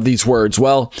meaning of these words?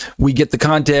 Well, we get the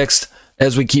context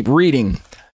as we keep reading.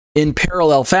 In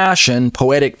parallel fashion,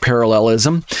 poetic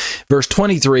parallelism, verse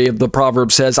 23 of the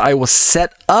proverb says, I was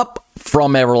set up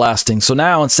from everlasting. So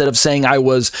now, instead of saying I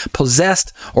was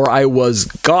possessed or I was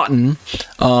gotten,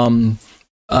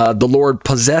 the Lord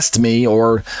possessed me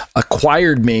or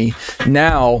acquired me.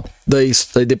 Now,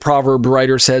 the proverb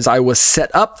writer says, I was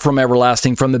set up from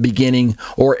everlasting, from the beginning,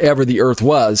 or ever the earth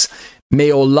was.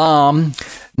 Me'olam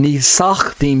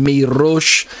nisachti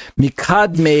mirosh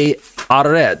mikadme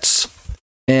aretz.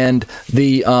 And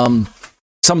the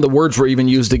some of the words were even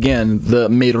used again, the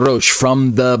merosh,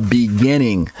 from the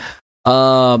beginning.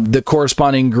 The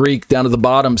corresponding Greek down at the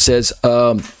bottom says,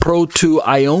 protu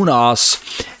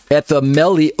ionos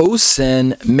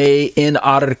ethameliosen me in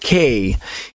arche,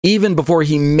 even before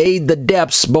he made the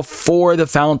depths, before the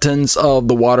fountains of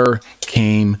the water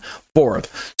came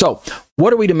forth. So,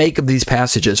 what are we to make of these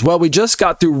passages? Well, we just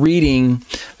got through reading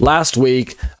last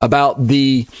week about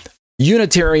the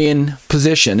Unitarian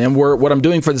position, and what I'm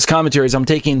doing for this commentary is I'm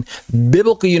taking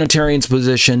biblical Unitarian's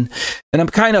position and I'm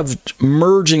kind of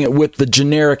merging it with the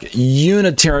generic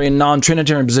Unitarian,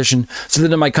 non-Trinitarian position, so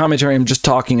that in my commentary I'm just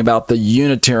talking about the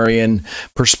Unitarian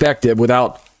perspective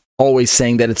without always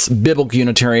saying that it's biblical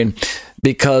Unitarian,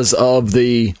 because of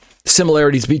the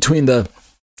similarities between the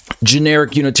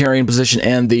generic Unitarian position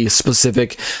and the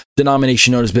specific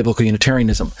denomination known as biblical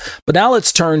Unitarianism. But now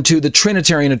let's turn to the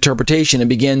Trinitarian interpretation and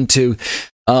begin to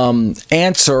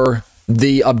answer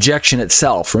the objection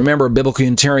itself. Remember, biblical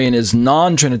Unitarian is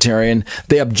non-Trinitarian.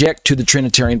 They object to the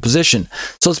Trinitarian position.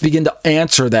 So let's begin to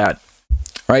answer that.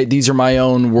 Right? These are my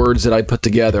own words that I put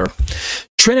together.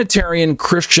 Trinitarian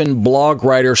Christian blog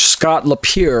writer Scott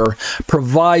Lapierre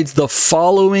provides the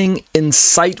following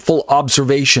insightful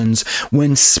observations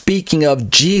when speaking of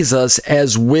Jesus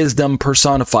as wisdom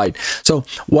personified. So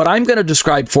what I'm going to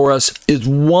describe for us is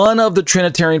one of the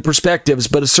Trinitarian perspectives,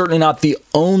 but it's certainly not the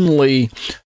only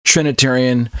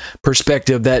Trinitarian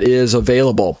perspective that is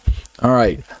available. All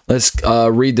right, let's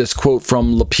read this quote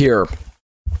from Lapierre.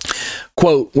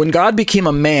 Quote, when God became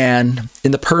a man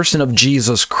in the person of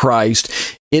Jesus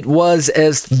Christ, it was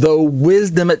as though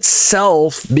wisdom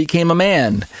itself became a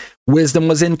man. Wisdom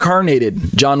was incarnated.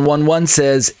 John 1:1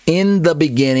 says, in the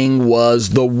beginning was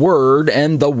the Word,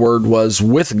 and the Word was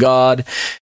with God,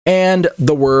 and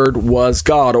the Word was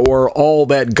God, or all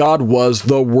that God was,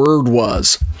 the Word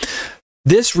was.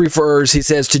 This refers, he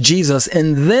says, to Jesus.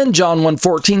 And then John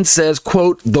 1:14 says,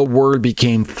 quote, the Word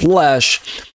became flesh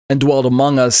and dwelt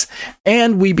among us,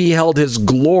 and we beheld his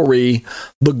glory,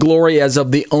 the glory as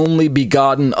of the only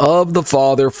begotten of the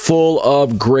Father, full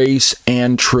of grace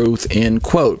and truth, end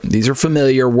quote. These are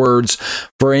familiar words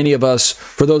for any of us,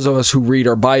 for those of us who read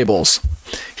our Bibles.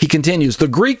 He continues, the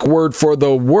Greek word for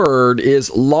the word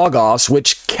is logos,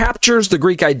 which captures the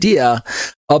Greek idea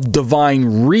of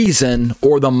divine reason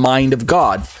or the mind of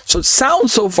God. So it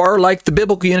sounds so far like the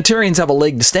biblical Unitarians have a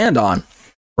leg to stand on.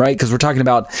 Right? Because we're talking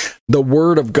about the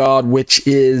Word of God, which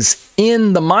is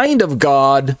in the mind of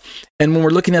God. And when we're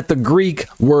looking at the Greek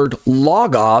word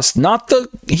logos, not the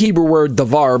Hebrew word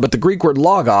davar, but the Greek word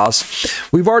logos,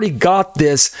 we've already got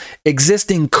this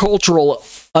existing cultural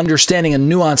understanding and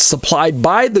nuance supplied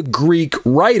by the Greek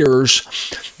writers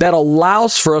that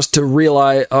allows for us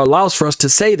to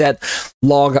say that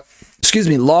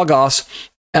logos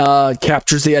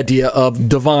captures the idea of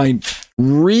divine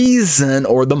reason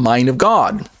or the mind of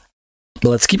God. But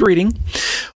let's keep reading.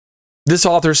 This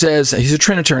author says, he's a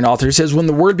Trinitarian author, he says, when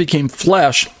the Word became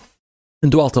flesh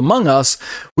and dwelt among us,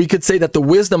 we could say that the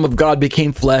wisdom of God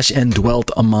became flesh and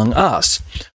dwelt among us.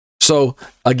 So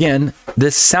again,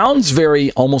 this sounds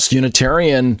very almost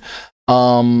Unitarian.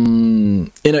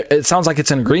 It sounds like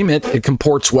it's an agreement. It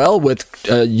comports well with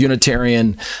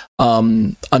Unitarian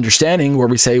understanding, where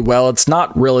we say, well, it's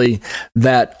not really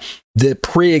that the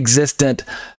pre-existent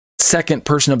second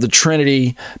person of the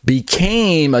Trinity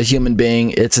became a human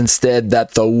being. It's instead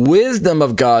that the wisdom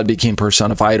of God became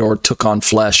personified or took on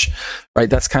flesh, right?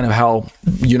 That's kind of how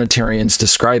Unitarians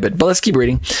describe it. But let's keep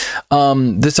reading.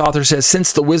 This author says,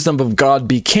 since the wisdom of God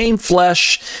became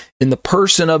flesh in the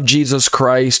person of Jesus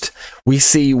Christ, we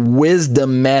see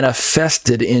wisdom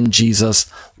manifested in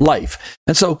Jesus' life.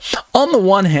 And so, on the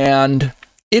one hand,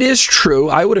 it is true,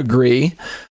 I would agree,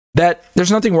 that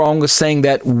there's nothing wrong with saying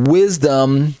that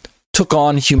wisdom took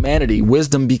on humanity.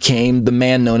 Wisdom became the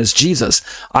man known as Jesus.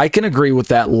 I can agree with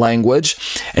that language,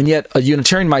 and yet a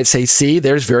Unitarian might say, see,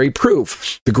 there's very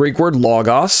proof. The Greek word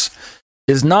logos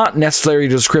is not necessarily a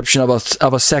description of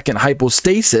a second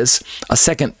hypostasis, a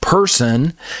second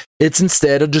person. It's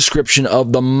instead a description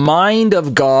of the mind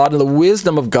of God and the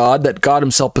wisdom of God that God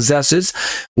himself possesses,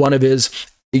 one of his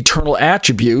eternal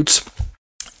attributes,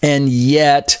 and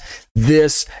yet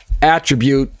this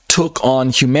attribute took on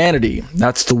humanity.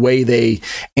 That's the way they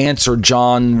answer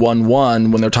John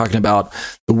 1:1 when they're talking about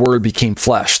the Word became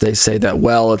flesh. They say that,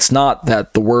 well, it's not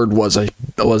that the Word was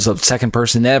a second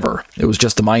person ever. It was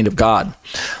just the mind of God.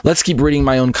 Let's keep reading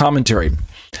my own commentary.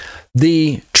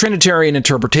 The Trinitarian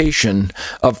interpretation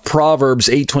of Proverbs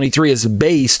 8:23 is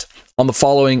based on the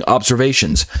following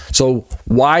observations. So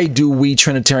why do we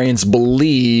Trinitarians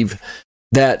believe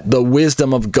that the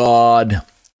wisdom of God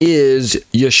is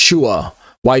Yeshua?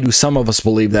 Why do some of us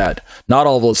believe that? Not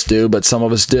all of us do, but some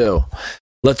of us do.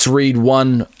 Let's read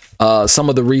some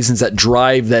of the reasons that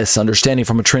drive this understanding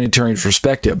from a Trinitarian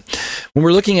perspective. When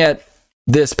we're looking at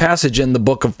this passage in the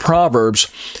book of Proverbs,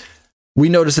 we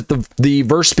notice that the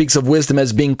verse speaks of wisdom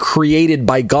as being created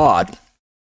by God.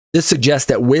 This suggests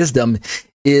that wisdom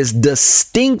is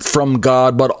distinct from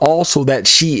God, but also that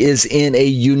she is in a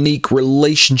unique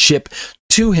relationship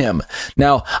to him.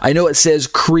 Now, I know it says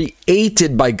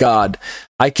created by God.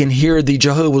 I can hear the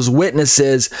Jehovah's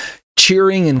Witnesses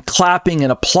cheering and clapping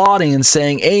and applauding and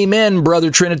saying, amen,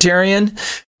 brother Trinitarian.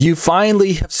 You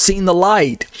finally have seen the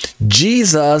light.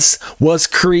 Jesus was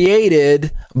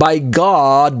created by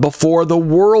God before the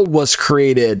world was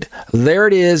created. There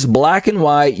it is, black and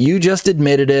white. You just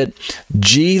admitted it.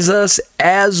 Jesus,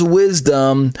 as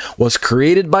wisdom, was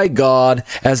created by God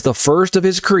as the first of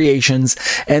his creations,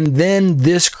 and then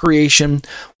this creation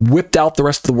whipped out the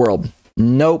rest of the world.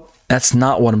 Nope. That's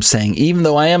not what I'm saying, even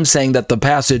though I am saying that the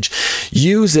passage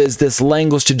uses this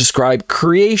language to describe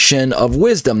creation of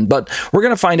wisdom. But we're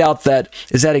going to find out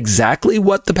is that exactly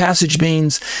what the passage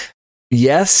means?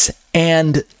 Yes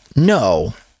and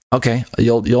no. Okay,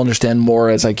 you'll understand more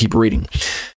as I keep reading.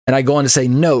 And I go on to say,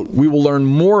 note, we will learn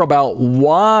more about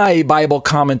why Bible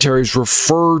commentaries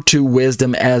refer to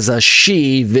wisdom as a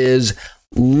she, viz.,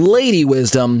 Lady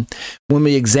Wisdom, when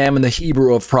we examine the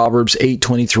Hebrew of Proverbs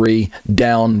 8:23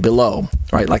 down below.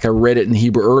 Right, like I read it in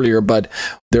Hebrew earlier, but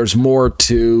there's more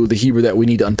to the Hebrew that we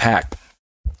need to unpack.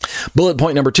 Bullet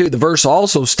point number 2, the verse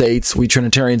also states, we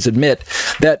Trinitarians admit,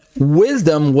 that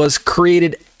wisdom was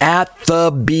created at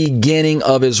the beginning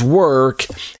of his work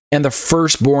and the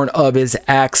firstborn of his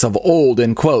acts of old,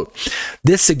 end quote.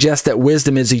 This suggests that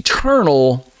wisdom is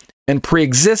eternal and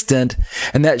pre-existent,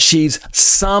 and that she's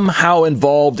somehow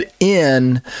involved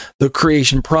in the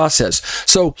creation process.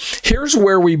 So here's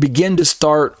where we begin to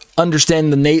start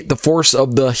understanding the force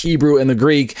of the Hebrew and the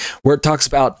Greek, where it talks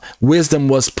about wisdom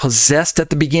was possessed at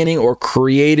the beginning, or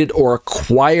created, or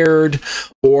acquired,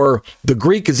 or the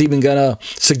Greek is even going to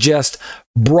suggest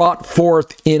brought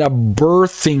forth in a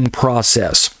birthing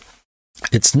process.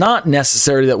 It's not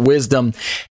necessary that wisdom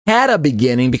had a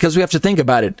beginning, because we have to think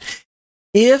about it.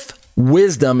 If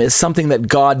wisdom is something that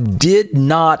God did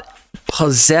not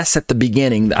possess at the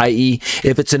beginning, i.e.,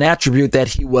 if it's an attribute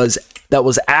that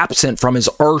was absent from his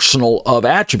arsenal of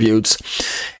attributes,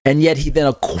 and yet he then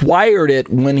acquired it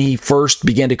when he first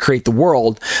began to create the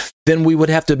world, then we would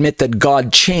have to admit that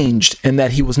God changed and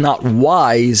that he was not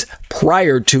wise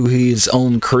prior to his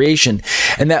own creation,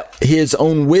 and that his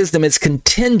own wisdom is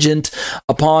contingent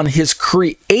upon his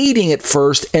creating it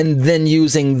first and then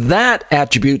using that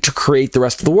attribute to create the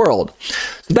rest of the world.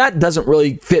 That doesn't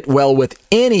really fit well with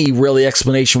any really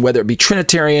explanation, whether it be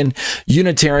Trinitarian,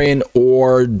 Unitarian,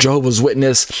 or Jehovah's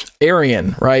Witness,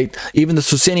 Arian, right? Even the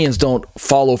Socinians don't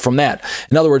follow from that.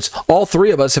 In other words, all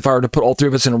three of us, if I were to put all three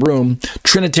of us in a room,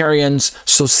 Trinitarians,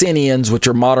 Socinians, which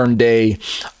are modern day,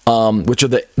 which are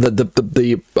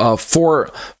the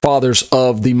forefathers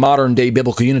of the modern day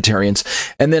biblical Unitarians,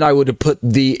 and then I would have put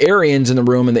the Arians in the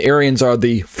room, and the Arians are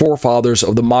the forefathers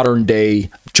of the modern day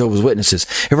Jehovah's Witnesses.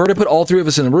 If I were to put all three of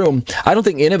us in the room, I don't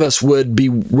think any of us would be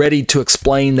ready to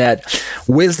explain that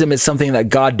wisdom is something that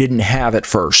God didn't have at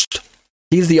first.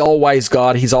 He's the all-wise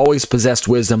God. He's always possessed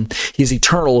wisdom. He's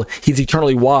eternal. He's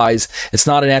eternally wise. It's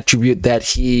not an attribute that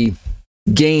he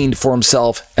gained for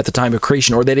himself at the time of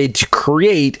creation, or that he had to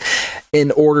create in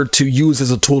order to use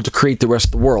as a tool to create the rest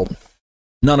of the world.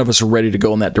 None of us are ready to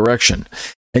go in that direction.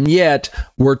 And yet,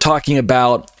 we're talking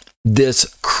about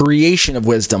this creation of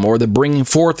wisdom, or the bringing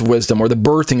forth of wisdom, or the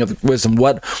birthing of wisdom.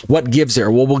 What gives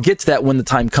there? Well, we'll get to that when the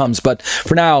time comes. But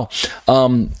for now,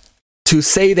 to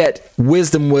say that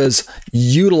wisdom was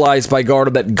utilized by God,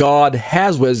 or that God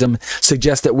has wisdom,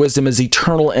 suggests that wisdom is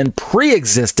eternal and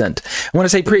pre-existent. And when I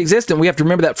say pre-existent, we have to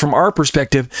remember that from our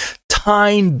perspective,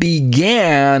 time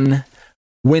began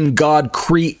when God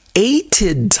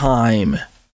created time.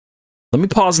 Let me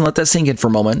pause and let that sink in for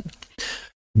a moment.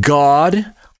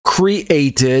 God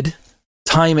created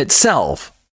time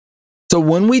itself. So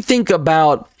when we think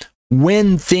about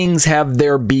when things have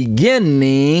their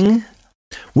beginning,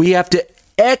 we have to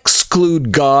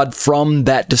exclude God from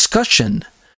that discussion.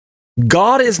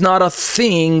 God is not a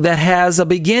thing that has a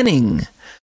beginning.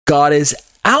 God is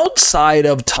outside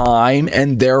of time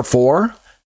and therefore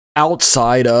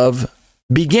outside of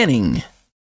beginning.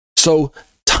 So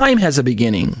time has a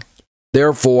beginning.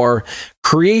 Therefore,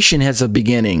 creation has a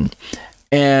beginning.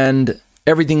 And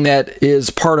everything that is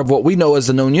part of what we know as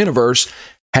the known universe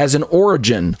has an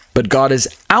origin, but God is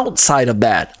outside of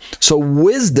that. So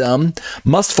wisdom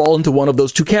must fall into one of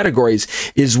those two categories.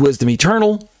 Is wisdom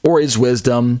eternal, or is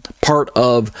wisdom part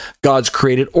of God's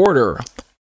created order?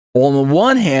 On the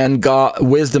one hand,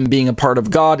 wisdom being a part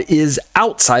of God is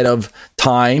outside of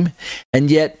time,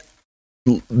 and yet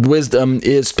wisdom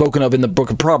is spoken of in the book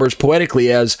of Proverbs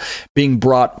poetically as being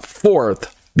brought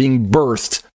forth, being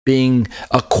birthed, being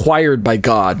acquired by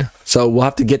God. So we'll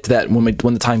have to get to that when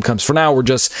the time comes. For now, we're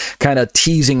just kind of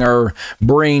teasing our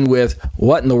brain with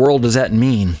what in the world does that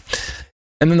mean?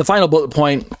 And then the final bullet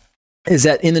point is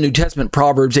that in the New Testament,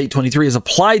 Proverbs 8:23 is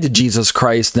applied to Jesus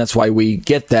Christ, and that's why we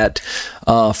get that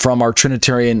from our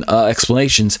Trinitarian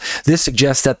explanations. This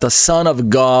suggests that the Son of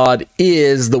God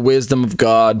is the wisdom of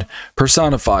God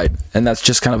personified, and that's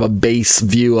just kind of a base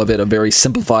view of it, a very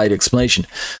simplified explanation.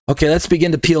 Okay, let's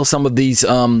begin to peel some of these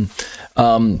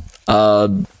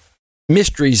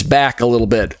mysteries back a little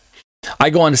bit. I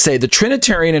go on to say the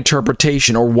Trinitarian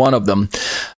interpretation, or one of them,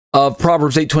 of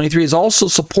Proverbs 8:23 is also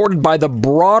supported by the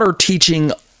broader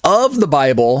teaching of the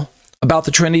Bible about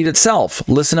the Trinity itself.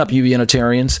 Listen up, you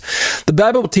Unitarians. The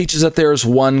Bible teaches that there is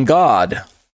one God,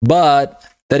 but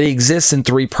that he exists in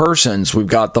three persons. We've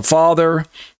got the Father,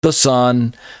 the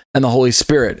Son, and the Holy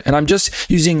Spirit. And I'm just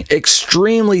using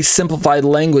extremely simplified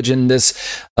language in this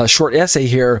short essay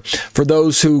here for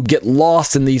those who get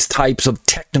lost in these types of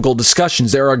technical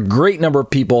discussions. There are a good number of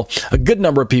people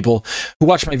who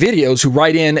watch my videos who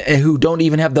write in and who don't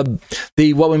even have the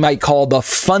what we might call the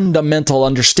fundamental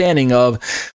understanding of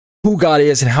who God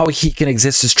is and how he can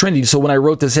exist as Trinity. So when I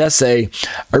wrote this essay,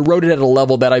 I wrote it at a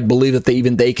level that I believe that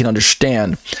they can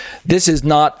understand. This is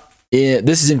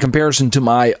in comparison to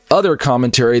my other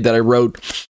commentary that I wrote,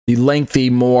 the lengthy,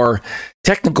 more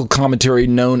technical commentary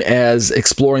known as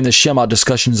Exploring the Shema,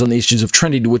 Discussions on the Issues of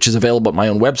Trinity, which is available at my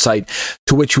own website,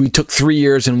 to which we took 3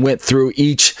 years and went through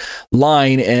each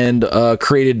line and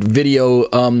created video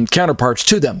counterparts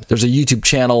to them. There's a YouTube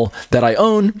channel that I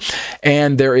own,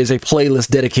 and there is a playlist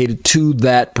dedicated to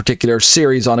that particular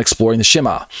series on Exploring the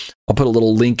Shema. I'll put a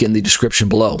little link in the description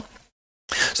below.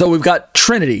 So we've got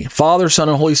Trinity, Father, Son,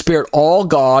 and Holy Spirit, all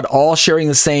God, all sharing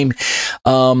the same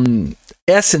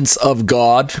essence of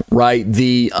God, right?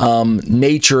 The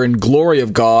nature and glory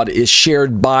of God is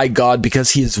shared by God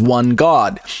because he is one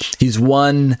God. He's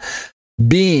one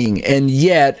being, and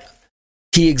yet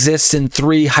he exists in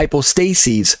three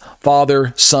hypostases,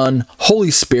 Father, Son,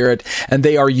 Holy Spirit, and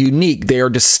they are unique, they are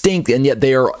distinct, and yet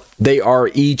they are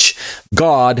each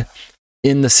God,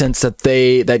 in the sense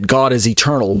that God is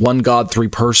eternal, one God, three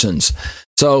persons.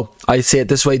 So I say it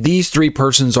this way: these three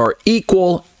persons are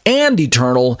equal and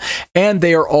eternal, and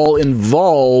they are all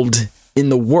involved in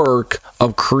the work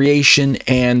of creation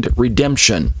and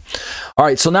redemption. All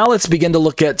right, so now let's begin to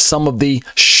look at some of the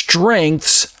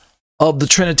strengths of the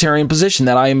Trinitarian position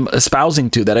that I'm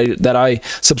espousing to, that I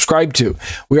subscribe to.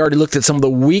 We already looked at some of the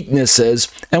weaknesses,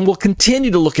 and we'll continue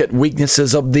to look at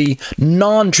weaknesses of the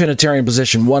non-Trinitarian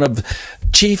position. One of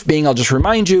chief being, I'll just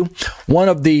remind you, one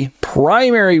of the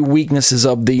primary weaknesses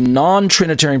of the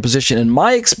non-Trinitarian position, in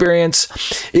my experience,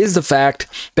 is the fact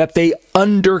that they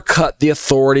undercut the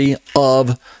authority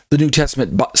of the New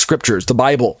Testament scriptures, the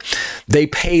Bible. They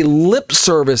pay lip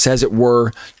service, as it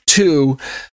were, to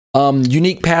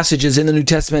unique passages in the New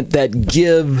Testament that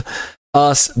give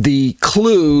us the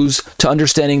clues to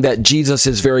understanding that Jesus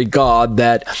is very God,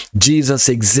 that Jesus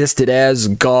existed as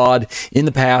God in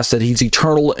the past, that he's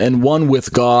eternal and one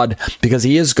with God because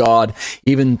he is God.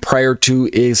 Even prior to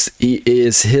his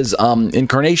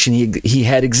incarnation, he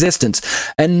had existence,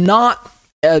 and not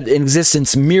an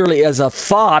existence merely as a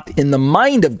thought in the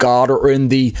mind of God or in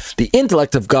the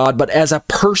intellect of God, but as a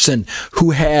person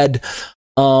who had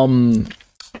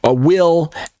a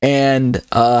will and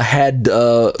had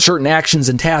certain actions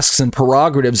and tasks and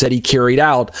prerogatives that he carried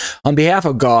out on behalf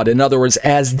of God. In other words,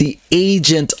 as the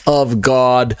agent of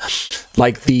God,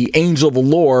 like the angel of the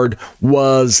Lord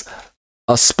was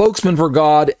a spokesman for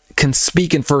God, can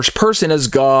speak in first person as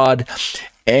God,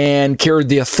 and carried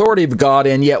the authority of God,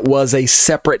 and yet was a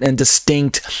separate and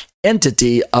distinct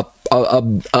entity, a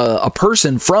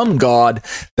person from God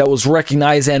that was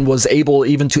recognized and was able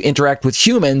even to interact with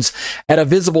humans at a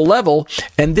visible level.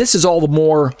 And this is all the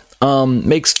more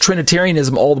makes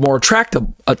Trinitarianism all the more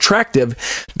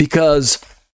attractive because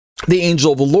the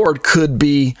angel of the Lord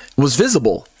was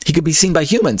visible. He could be seen by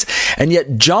humans. And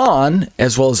yet John,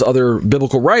 as well as other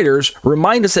biblical writers,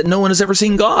 remind us that no one has ever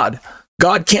seen God.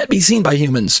 God can't be seen by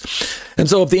humans. And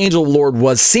so if the angel of the Lord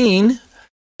was seen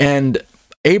and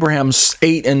Abraham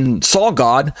ate and saw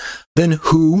God, then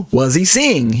who was he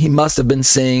seeing? He must have been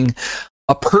seeing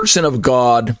a person of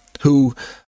God who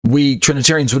we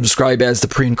Trinitarians would describe as the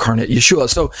pre-incarnate Yeshua.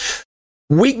 So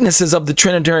weaknesses of the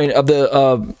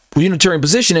Unitarian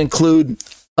position include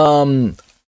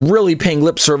really paying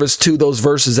lip service to those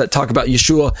verses that talk about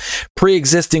Yeshua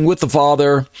pre-existing with the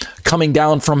Father, coming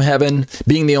down from heaven,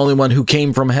 being the only one who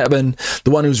came from heaven,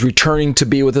 the one who's returning to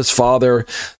be with his Father,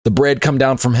 the bread come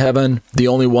down from heaven, the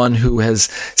only one who has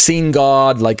seen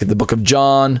God, like in the book of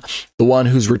John, the one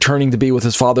who's returning to be with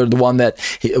his Father, the one that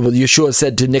Yeshua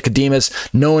said to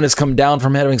Nicodemus, no one has come down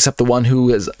from heaven except the one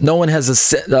who is, no one has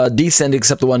descended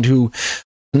except the one who,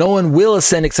 no one will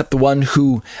ascend except the one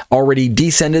who already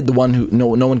descended, the one who no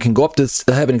one can go up to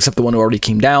heaven except the one who already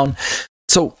came down.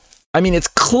 So, I mean, it's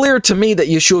clear to me that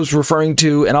Yeshua is referring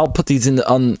to, and I'll put these in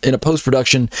a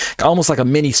post-production, almost like a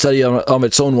mini study on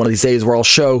its own one of these days, where I'll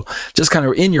show just kind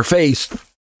of in your face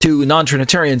to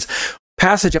non-Trinitarians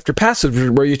passage after passage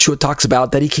where Yeshua talks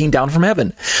about that he came down from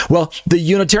heaven. Well, the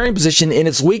Unitarian position in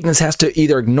its weakness has to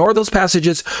either ignore those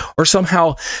passages or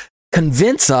somehow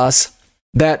convince us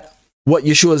that what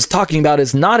Yeshua is talking about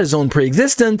is not his own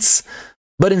preexistence,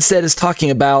 but instead is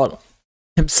talking about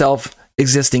himself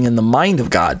existing in the mind of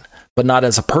God, but not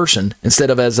as a person, instead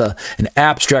of as an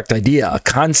abstract idea, a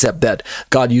concept that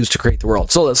God used to create the world.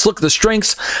 So let's look at the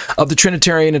strengths of the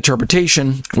Trinitarian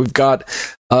interpretation. We've got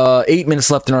 8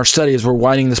 minutes left in our study as we're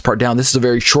winding this part down. This is a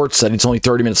very short study. It's only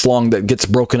 30 minutes long that gets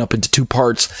broken up into 2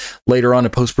 parts later on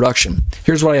in post-production.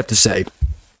 Here's what I have to say.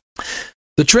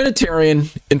 The Trinitarian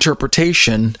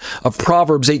interpretation of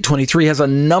Proverbs 8:23 has a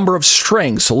number of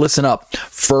strengths, so listen up.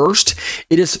 First,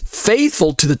 it is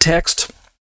faithful to the text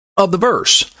of the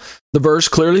verse. The verse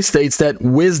clearly states that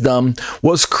wisdom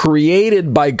was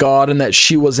created by God and that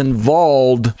she was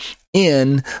involved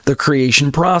in the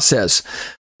creation process.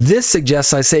 This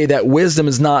suggests, I say, that wisdom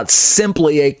is not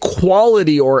simply a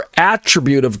quality or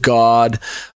attribute of God,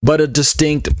 but a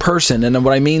distinct person. And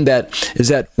what I mean is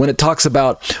that when it talks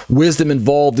about wisdom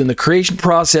involved in the creation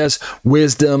process,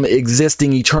 wisdom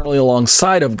existing eternally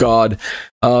alongside of God,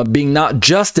 being not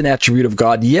just an attribute of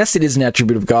God. Yes, it is an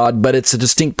attribute of God, but it's a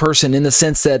distinct person in the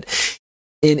sense that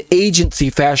in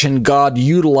agency fashion, God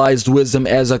utilized wisdom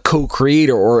as a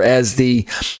co-creator or as the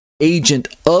agent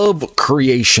of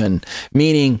creation,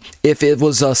 meaning if it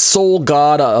was a soul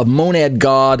God, a monad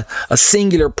God, a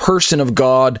singular person of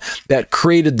God that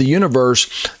created the universe,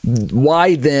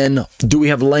 why then do we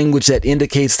have language that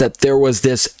indicates that there was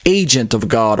this agent of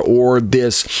God or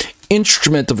this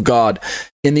instrument of God?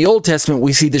 In the Old Testament,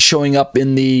 we see this showing up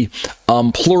in the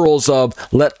plurals of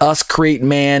let us create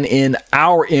man in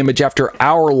our image after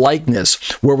our likeness,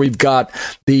 where we've got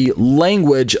the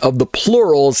language of the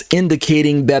plurals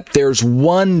indicating that there's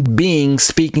one being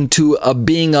speaking to a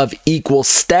being of equal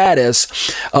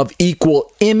status, of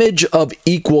equal image, of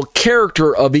equal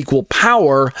character, of equal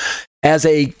power, as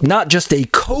not just a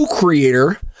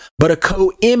co-creator, but a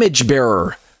co-image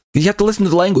bearer. You have to listen to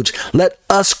the language. Let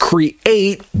us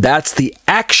create, that's the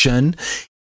action,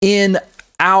 in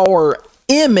our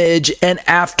image and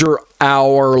after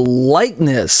our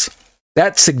likeness.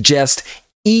 That suggests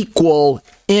equal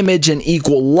image and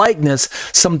equal likeness,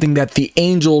 something that the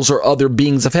angels or other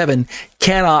beings of heaven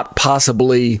cannot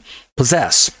possibly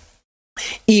possess.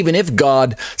 Even if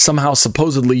God somehow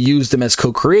supposedly used them as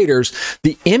co-creators,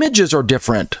 the images are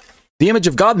different. The image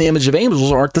of God and the image of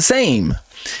angels aren't the same.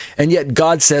 And yet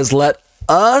God says, let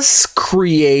us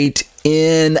create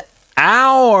in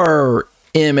our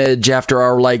image after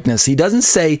our likeness. He doesn't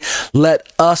say,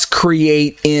 let us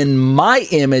create in my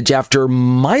image after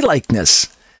my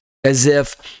likeness, as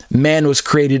if man was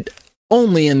created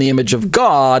only in the image of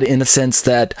God, in a sense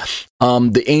that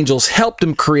the angels helped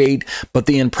him create, but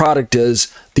the end product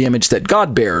is the image that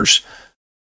God bears.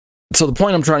 So the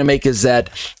point I'm trying to make is that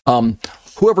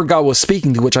whoever God was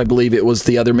speaking to, which I believe it was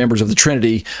the other members of the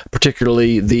Trinity,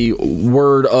 particularly the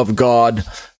Word of God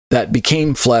that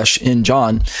became flesh in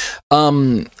John,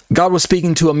 God was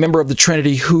speaking to a member of the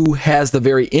Trinity who has the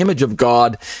very image of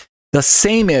God, the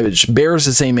same image, bears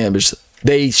the same image.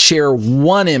 They share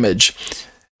one image.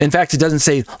 In fact, it doesn't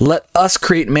say, let us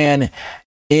create man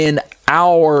in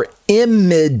our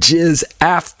images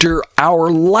after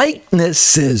our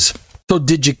likenesses. So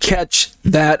did you catch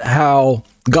that, how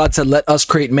God said, let us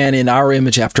create man in our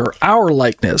image after our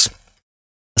likeness?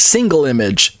 A single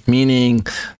image, meaning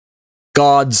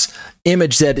God's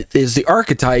image that is the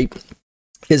archetype,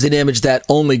 is an image that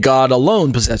only God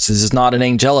alone possesses. It's not an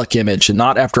angelic image, and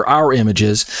not after our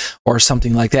images or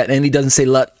something like that. And he doesn't say,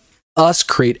 let us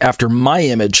create after my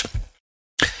image,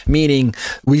 meaning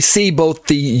we see both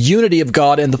the unity of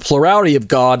God and the plurality of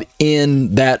God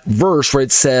in that verse where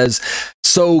it says,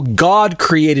 so God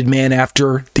created man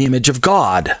after the image of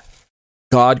God.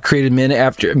 God created man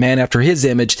after his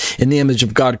image. In the image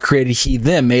of God created he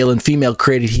them. Male and female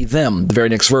created he them. The very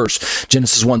next verse,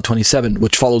 Genesis 1:27,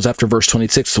 which follows after verse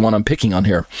 26, the one I'm picking on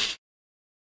here.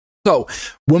 So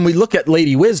when we look at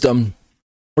Lady Wisdom,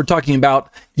 we're talking about,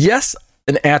 yes,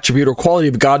 an attribute or quality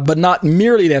of God, but not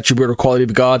merely an attribute or quality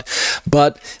of God,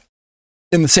 but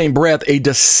in the same breath, a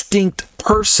distinct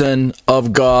person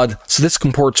of God. So this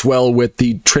comports well with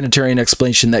the Trinitarian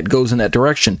explanation that goes in that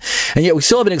direction. And yet we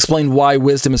still haven't explained why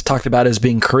wisdom is talked about as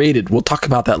being created. We'll talk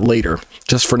about that later.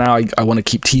 Just for now, I want to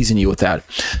keep teasing you with that.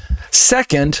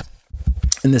 Second,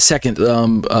 in the second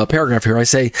paragraph here, I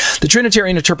say, the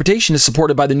Trinitarian interpretation is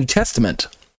supported by the New Testament.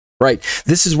 Right.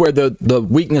 This is where the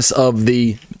weakness of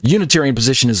the Unitarian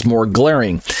position is more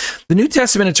glaring. The New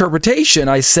Testament interpretation,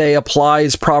 I say,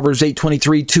 applies Proverbs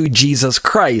 8:23 to Jesus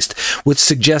Christ, which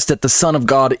suggests that the Son of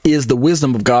God is the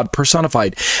wisdom of God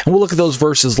personified. And we'll look at those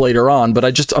verses later on, but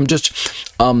I'm just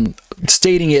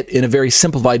stating it in a very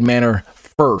simplified manner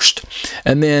first.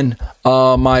 And then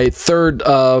my third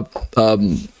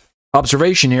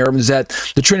observation here is that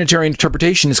the Trinitarian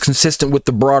interpretation is consistent with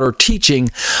the broader teaching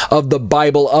of the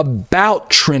Bible about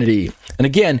Trinity. And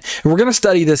again, if we're going to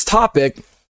study this topic,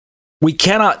 we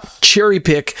cannot cherry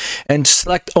pick and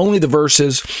select only the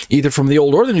verses, either from the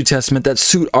Old or the New Testament, that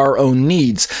suit our own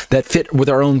needs, that fit with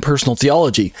our own personal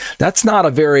theology. That's not a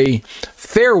very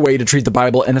fair way to treat the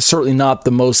Bible, and it's certainly not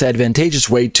the most advantageous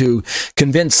way to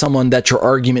convince someone that your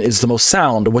argument is the most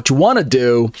sound. What you want to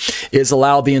do is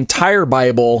allow the entire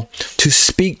Bible to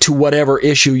speak to whatever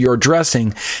issue you're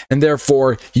addressing, and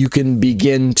therefore you can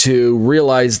begin to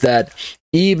realize that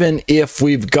even if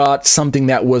we've got something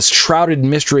that was shrouded in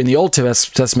mystery in the Old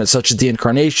Testament, such as the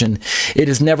Incarnation, it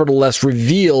is nevertheless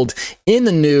revealed in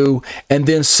the New and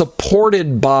then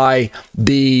supported by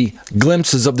the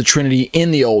glimpses of the Trinity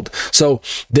in the Old. So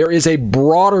there is a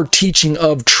broader teaching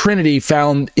of Trinity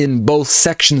found in both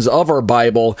sections of our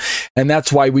Bible, and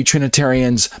that's why we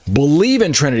Trinitarians believe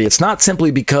in Trinity. It's not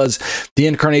simply because the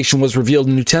Incarnation was revealed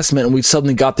in the New Testament and we've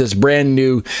suddenly got this brand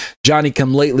new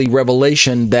Johnny-come-lately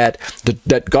revelation that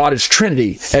God is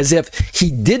Trinity, as if he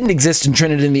didn't exist in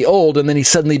Trinity in the Old and then he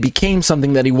suddenly became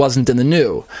something that he wasn't in the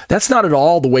New. That's not at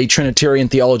all the way Trinitarian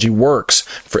theology works,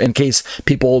 in case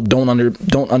people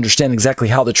don't understand exactly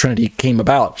how the Trinity came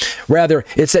about. Rather,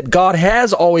 it's that God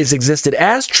has always existed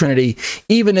as Trinity,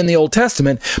 even in the Old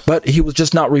Testament, but he was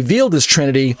just not revealed as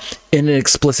Trinity in an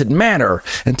explicit manner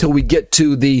until we get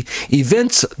to the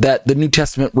events that the New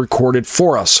Testament recorded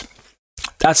for us.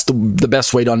 That's the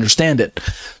best way to understand it.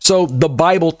 So the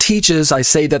Bible teaches, I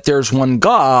say, that there's one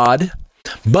God,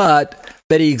 but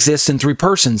that he exists in three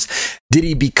persons. Did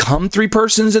he become three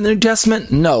persons in the New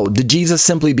Testament? No. Did Jesus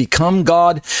simply become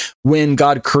God when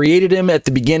God created him at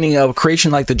the beginning of creation,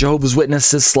 like the Jehovah's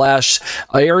Witnesses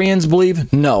 / Arians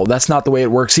believe? No, that's not the way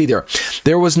it works either.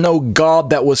 There was no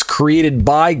God that was created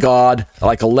by God,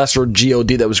 like a lesser God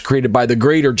that was created by the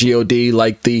greater God,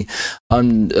 like the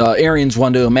Arians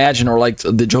want to imagine, or like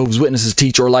the Jehovah's Witnesses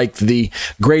teach, or like the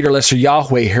greater lesser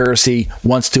Yahweh heresy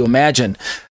wants to imagine.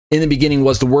 In the beginning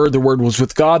was the Word was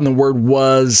with God, and the Word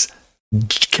was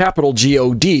capital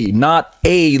G-O-D, not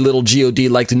a little G-O-D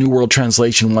like the New World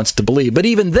Translation wants to believe. But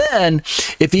even then,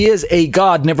 if he is a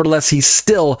God, nevertheless, he's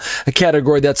still a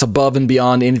category that's above and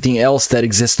beyond anything else that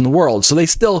exists in the world. So they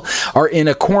still are in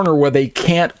a corner where they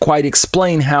can't quite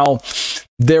explain how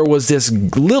there was this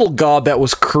little God that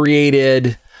was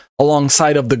created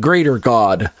alongside of the greater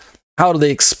God. How do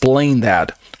they explain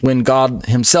that when God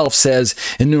himself says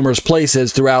in numerous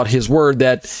places throughout his word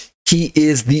that he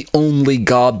is the only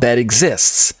God that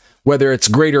exists? Whether it's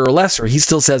greater or lesser, he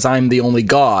still says, I'm the only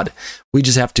God. We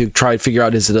just have to try to figure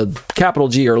out, is it a capital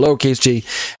G or lowercase g?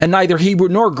 And neither Hebrew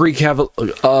nor Greek have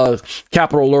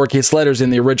capital or lowercase letters in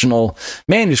the original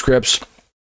manuscripts.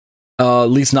 At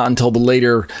least not until the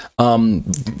later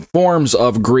forms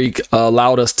of Greek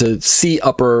allowed us to see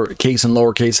uppercase and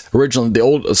lowercase.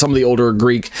 Originally, some of the older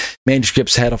Greek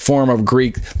manuscripts had a form of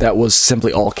Greek that was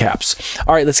simply all caps.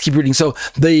 All right, let's keep reading. So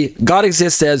the God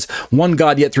exists as one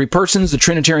God, yet three persons. The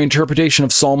Trinitarian interpretation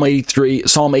of Psalm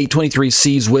 8:23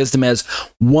 sees wisdom as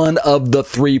one of the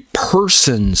three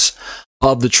persons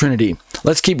of the Trinity.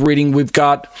 Let's keep reading. We've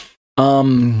got...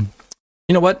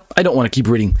 You know what? I don't want to keep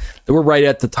reading. We're right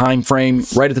at the time frame,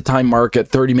 right at the time mark at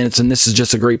 30 minutes, and this is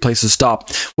just a great place to stop.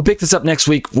 We'll pick this up next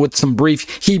week with some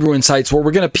brief Hebrew insights where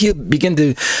we're going to begin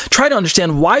to try to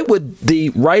understand why would the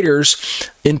writers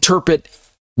interpret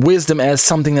wisdom as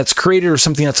something that's created or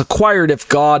something that's acquired if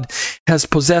God has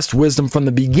possessed wisdom from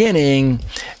the beginning,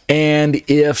 and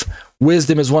if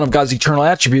wisdom is one of God's eternal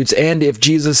attributes, and if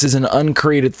Jesus is an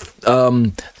uncreated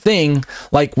thing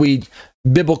like we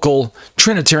biblical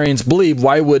Trinitarians believe.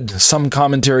 Why would some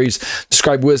commentaries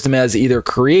describe wisdom as either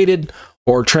created,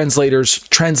 or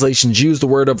translations use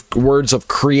the words of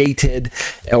created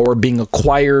or being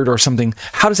acquired or something?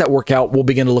 How does that work out? We'll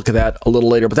begin to look at that a little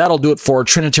later, but that'll do it for a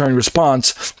Trinitarian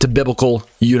response to biblical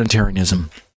Unitarianism.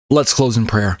 Let's close in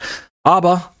prayer.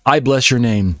 Abba, I bless your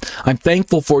name. I'm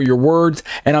thankful for your word,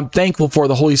 and I'm thankful for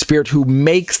the Holy Spirit who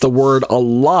makes the word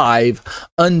alive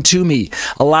unto me,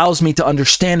 allows me to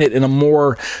understand it in a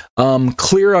more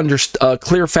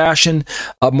clear fashion,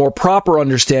 a more proper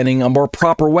understanding, a more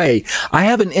proper way. I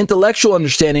have an intellectual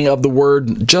understanding of the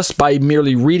word just by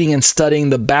merely reading and studying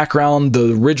the background,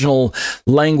 the original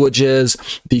languages,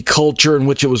 the culture in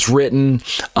which it was written,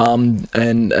 and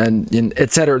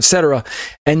et cetera, et cetera.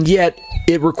 And yet,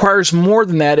 it requires more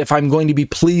than that if I'm going to be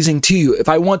pleasing to you. If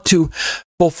I want to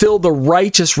fulfill the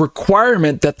righteous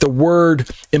requirement that the word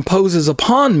imposes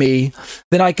upon me,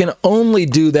 then I can only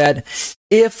do that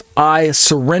if I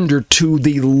surrender to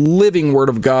the living word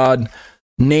of God,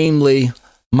 namely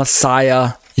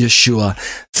Messiah Yeshua.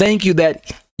 Thank you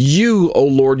that you, O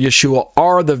Lord Yeshua,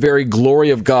 are the very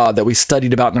glory of God that we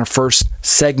studied about in our first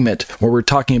segment where we're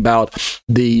talking about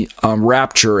the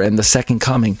rapture and the second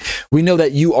coming. We know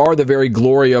that you are the very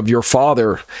glory of your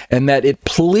Father, and that it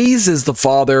pleases the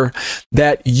Father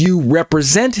that you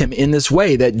represent him in this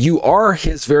way, that you are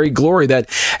his very glory, that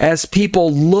as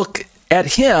people look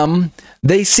at him,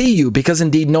 they see you, because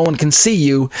indeed no one can see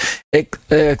you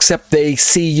except they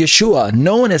see Yeshua.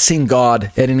 No one has seen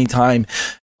God at any time.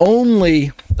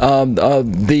 Only the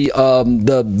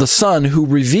Son who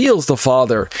reveals the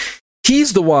Father.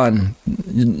 He's the one,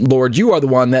 Lord, you are the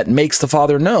one that makes the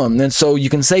Father known. And so you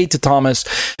can say to Thomas,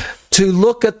 to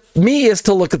look at me is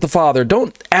to look at the Father.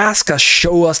 Don't ask us,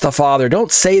 show us the Father.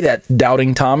 Don't say that,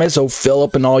 doubting Thomas, oh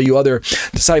Philip and all you other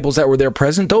disciples that were there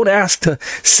present. Don't ask to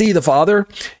see the Father.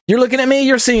 You're looking at me,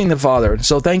 you're seeing the Father.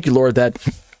 So thank you, Lord, that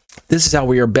this is how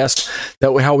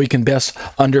we can best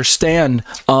understand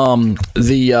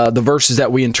the verses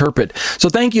that we interpret. So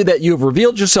thank you that you have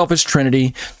revealed yourself as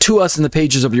Trinity to us in the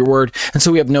pages of your word, and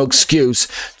so we have no excuse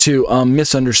to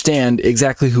misunderstand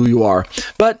exactly who you are.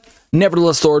 But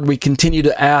nevertheless, Lord, we continue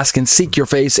to ask and seek your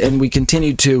face, and we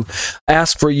continue to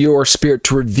ask for your Spirit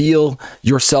to reveal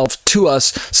yourself to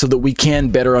us so that we can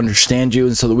better understand you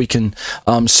and so that we can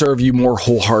serve you more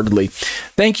wholeheartedly.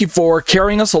 Thank you for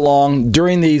carrying us along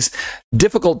during these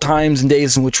difficult times and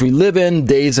days in which we live in,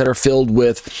 days that are filled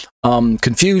with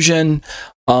confusion,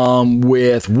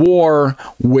 with war,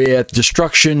 with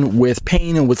destruction, with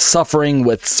pain, and with suffering,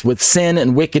 with sin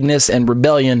and wickedness and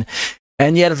rebellion.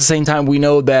 And yet at the same time, we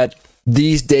know that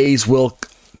these days will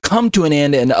come to an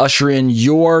end and usher in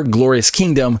your glorious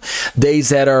kingdom, days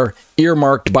that are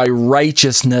earmarked by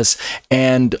righteousness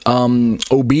and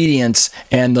obedience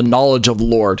and the knowledge of the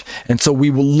Lord. And so we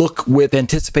will look with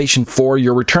anticipation for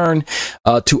your return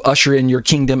to usher in your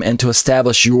kingdom and to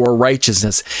establish your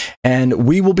righteousness. And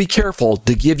we will be careful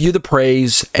to give you the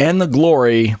praise and the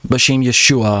glory. B'Shem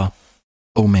Yeshua.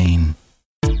 Amen.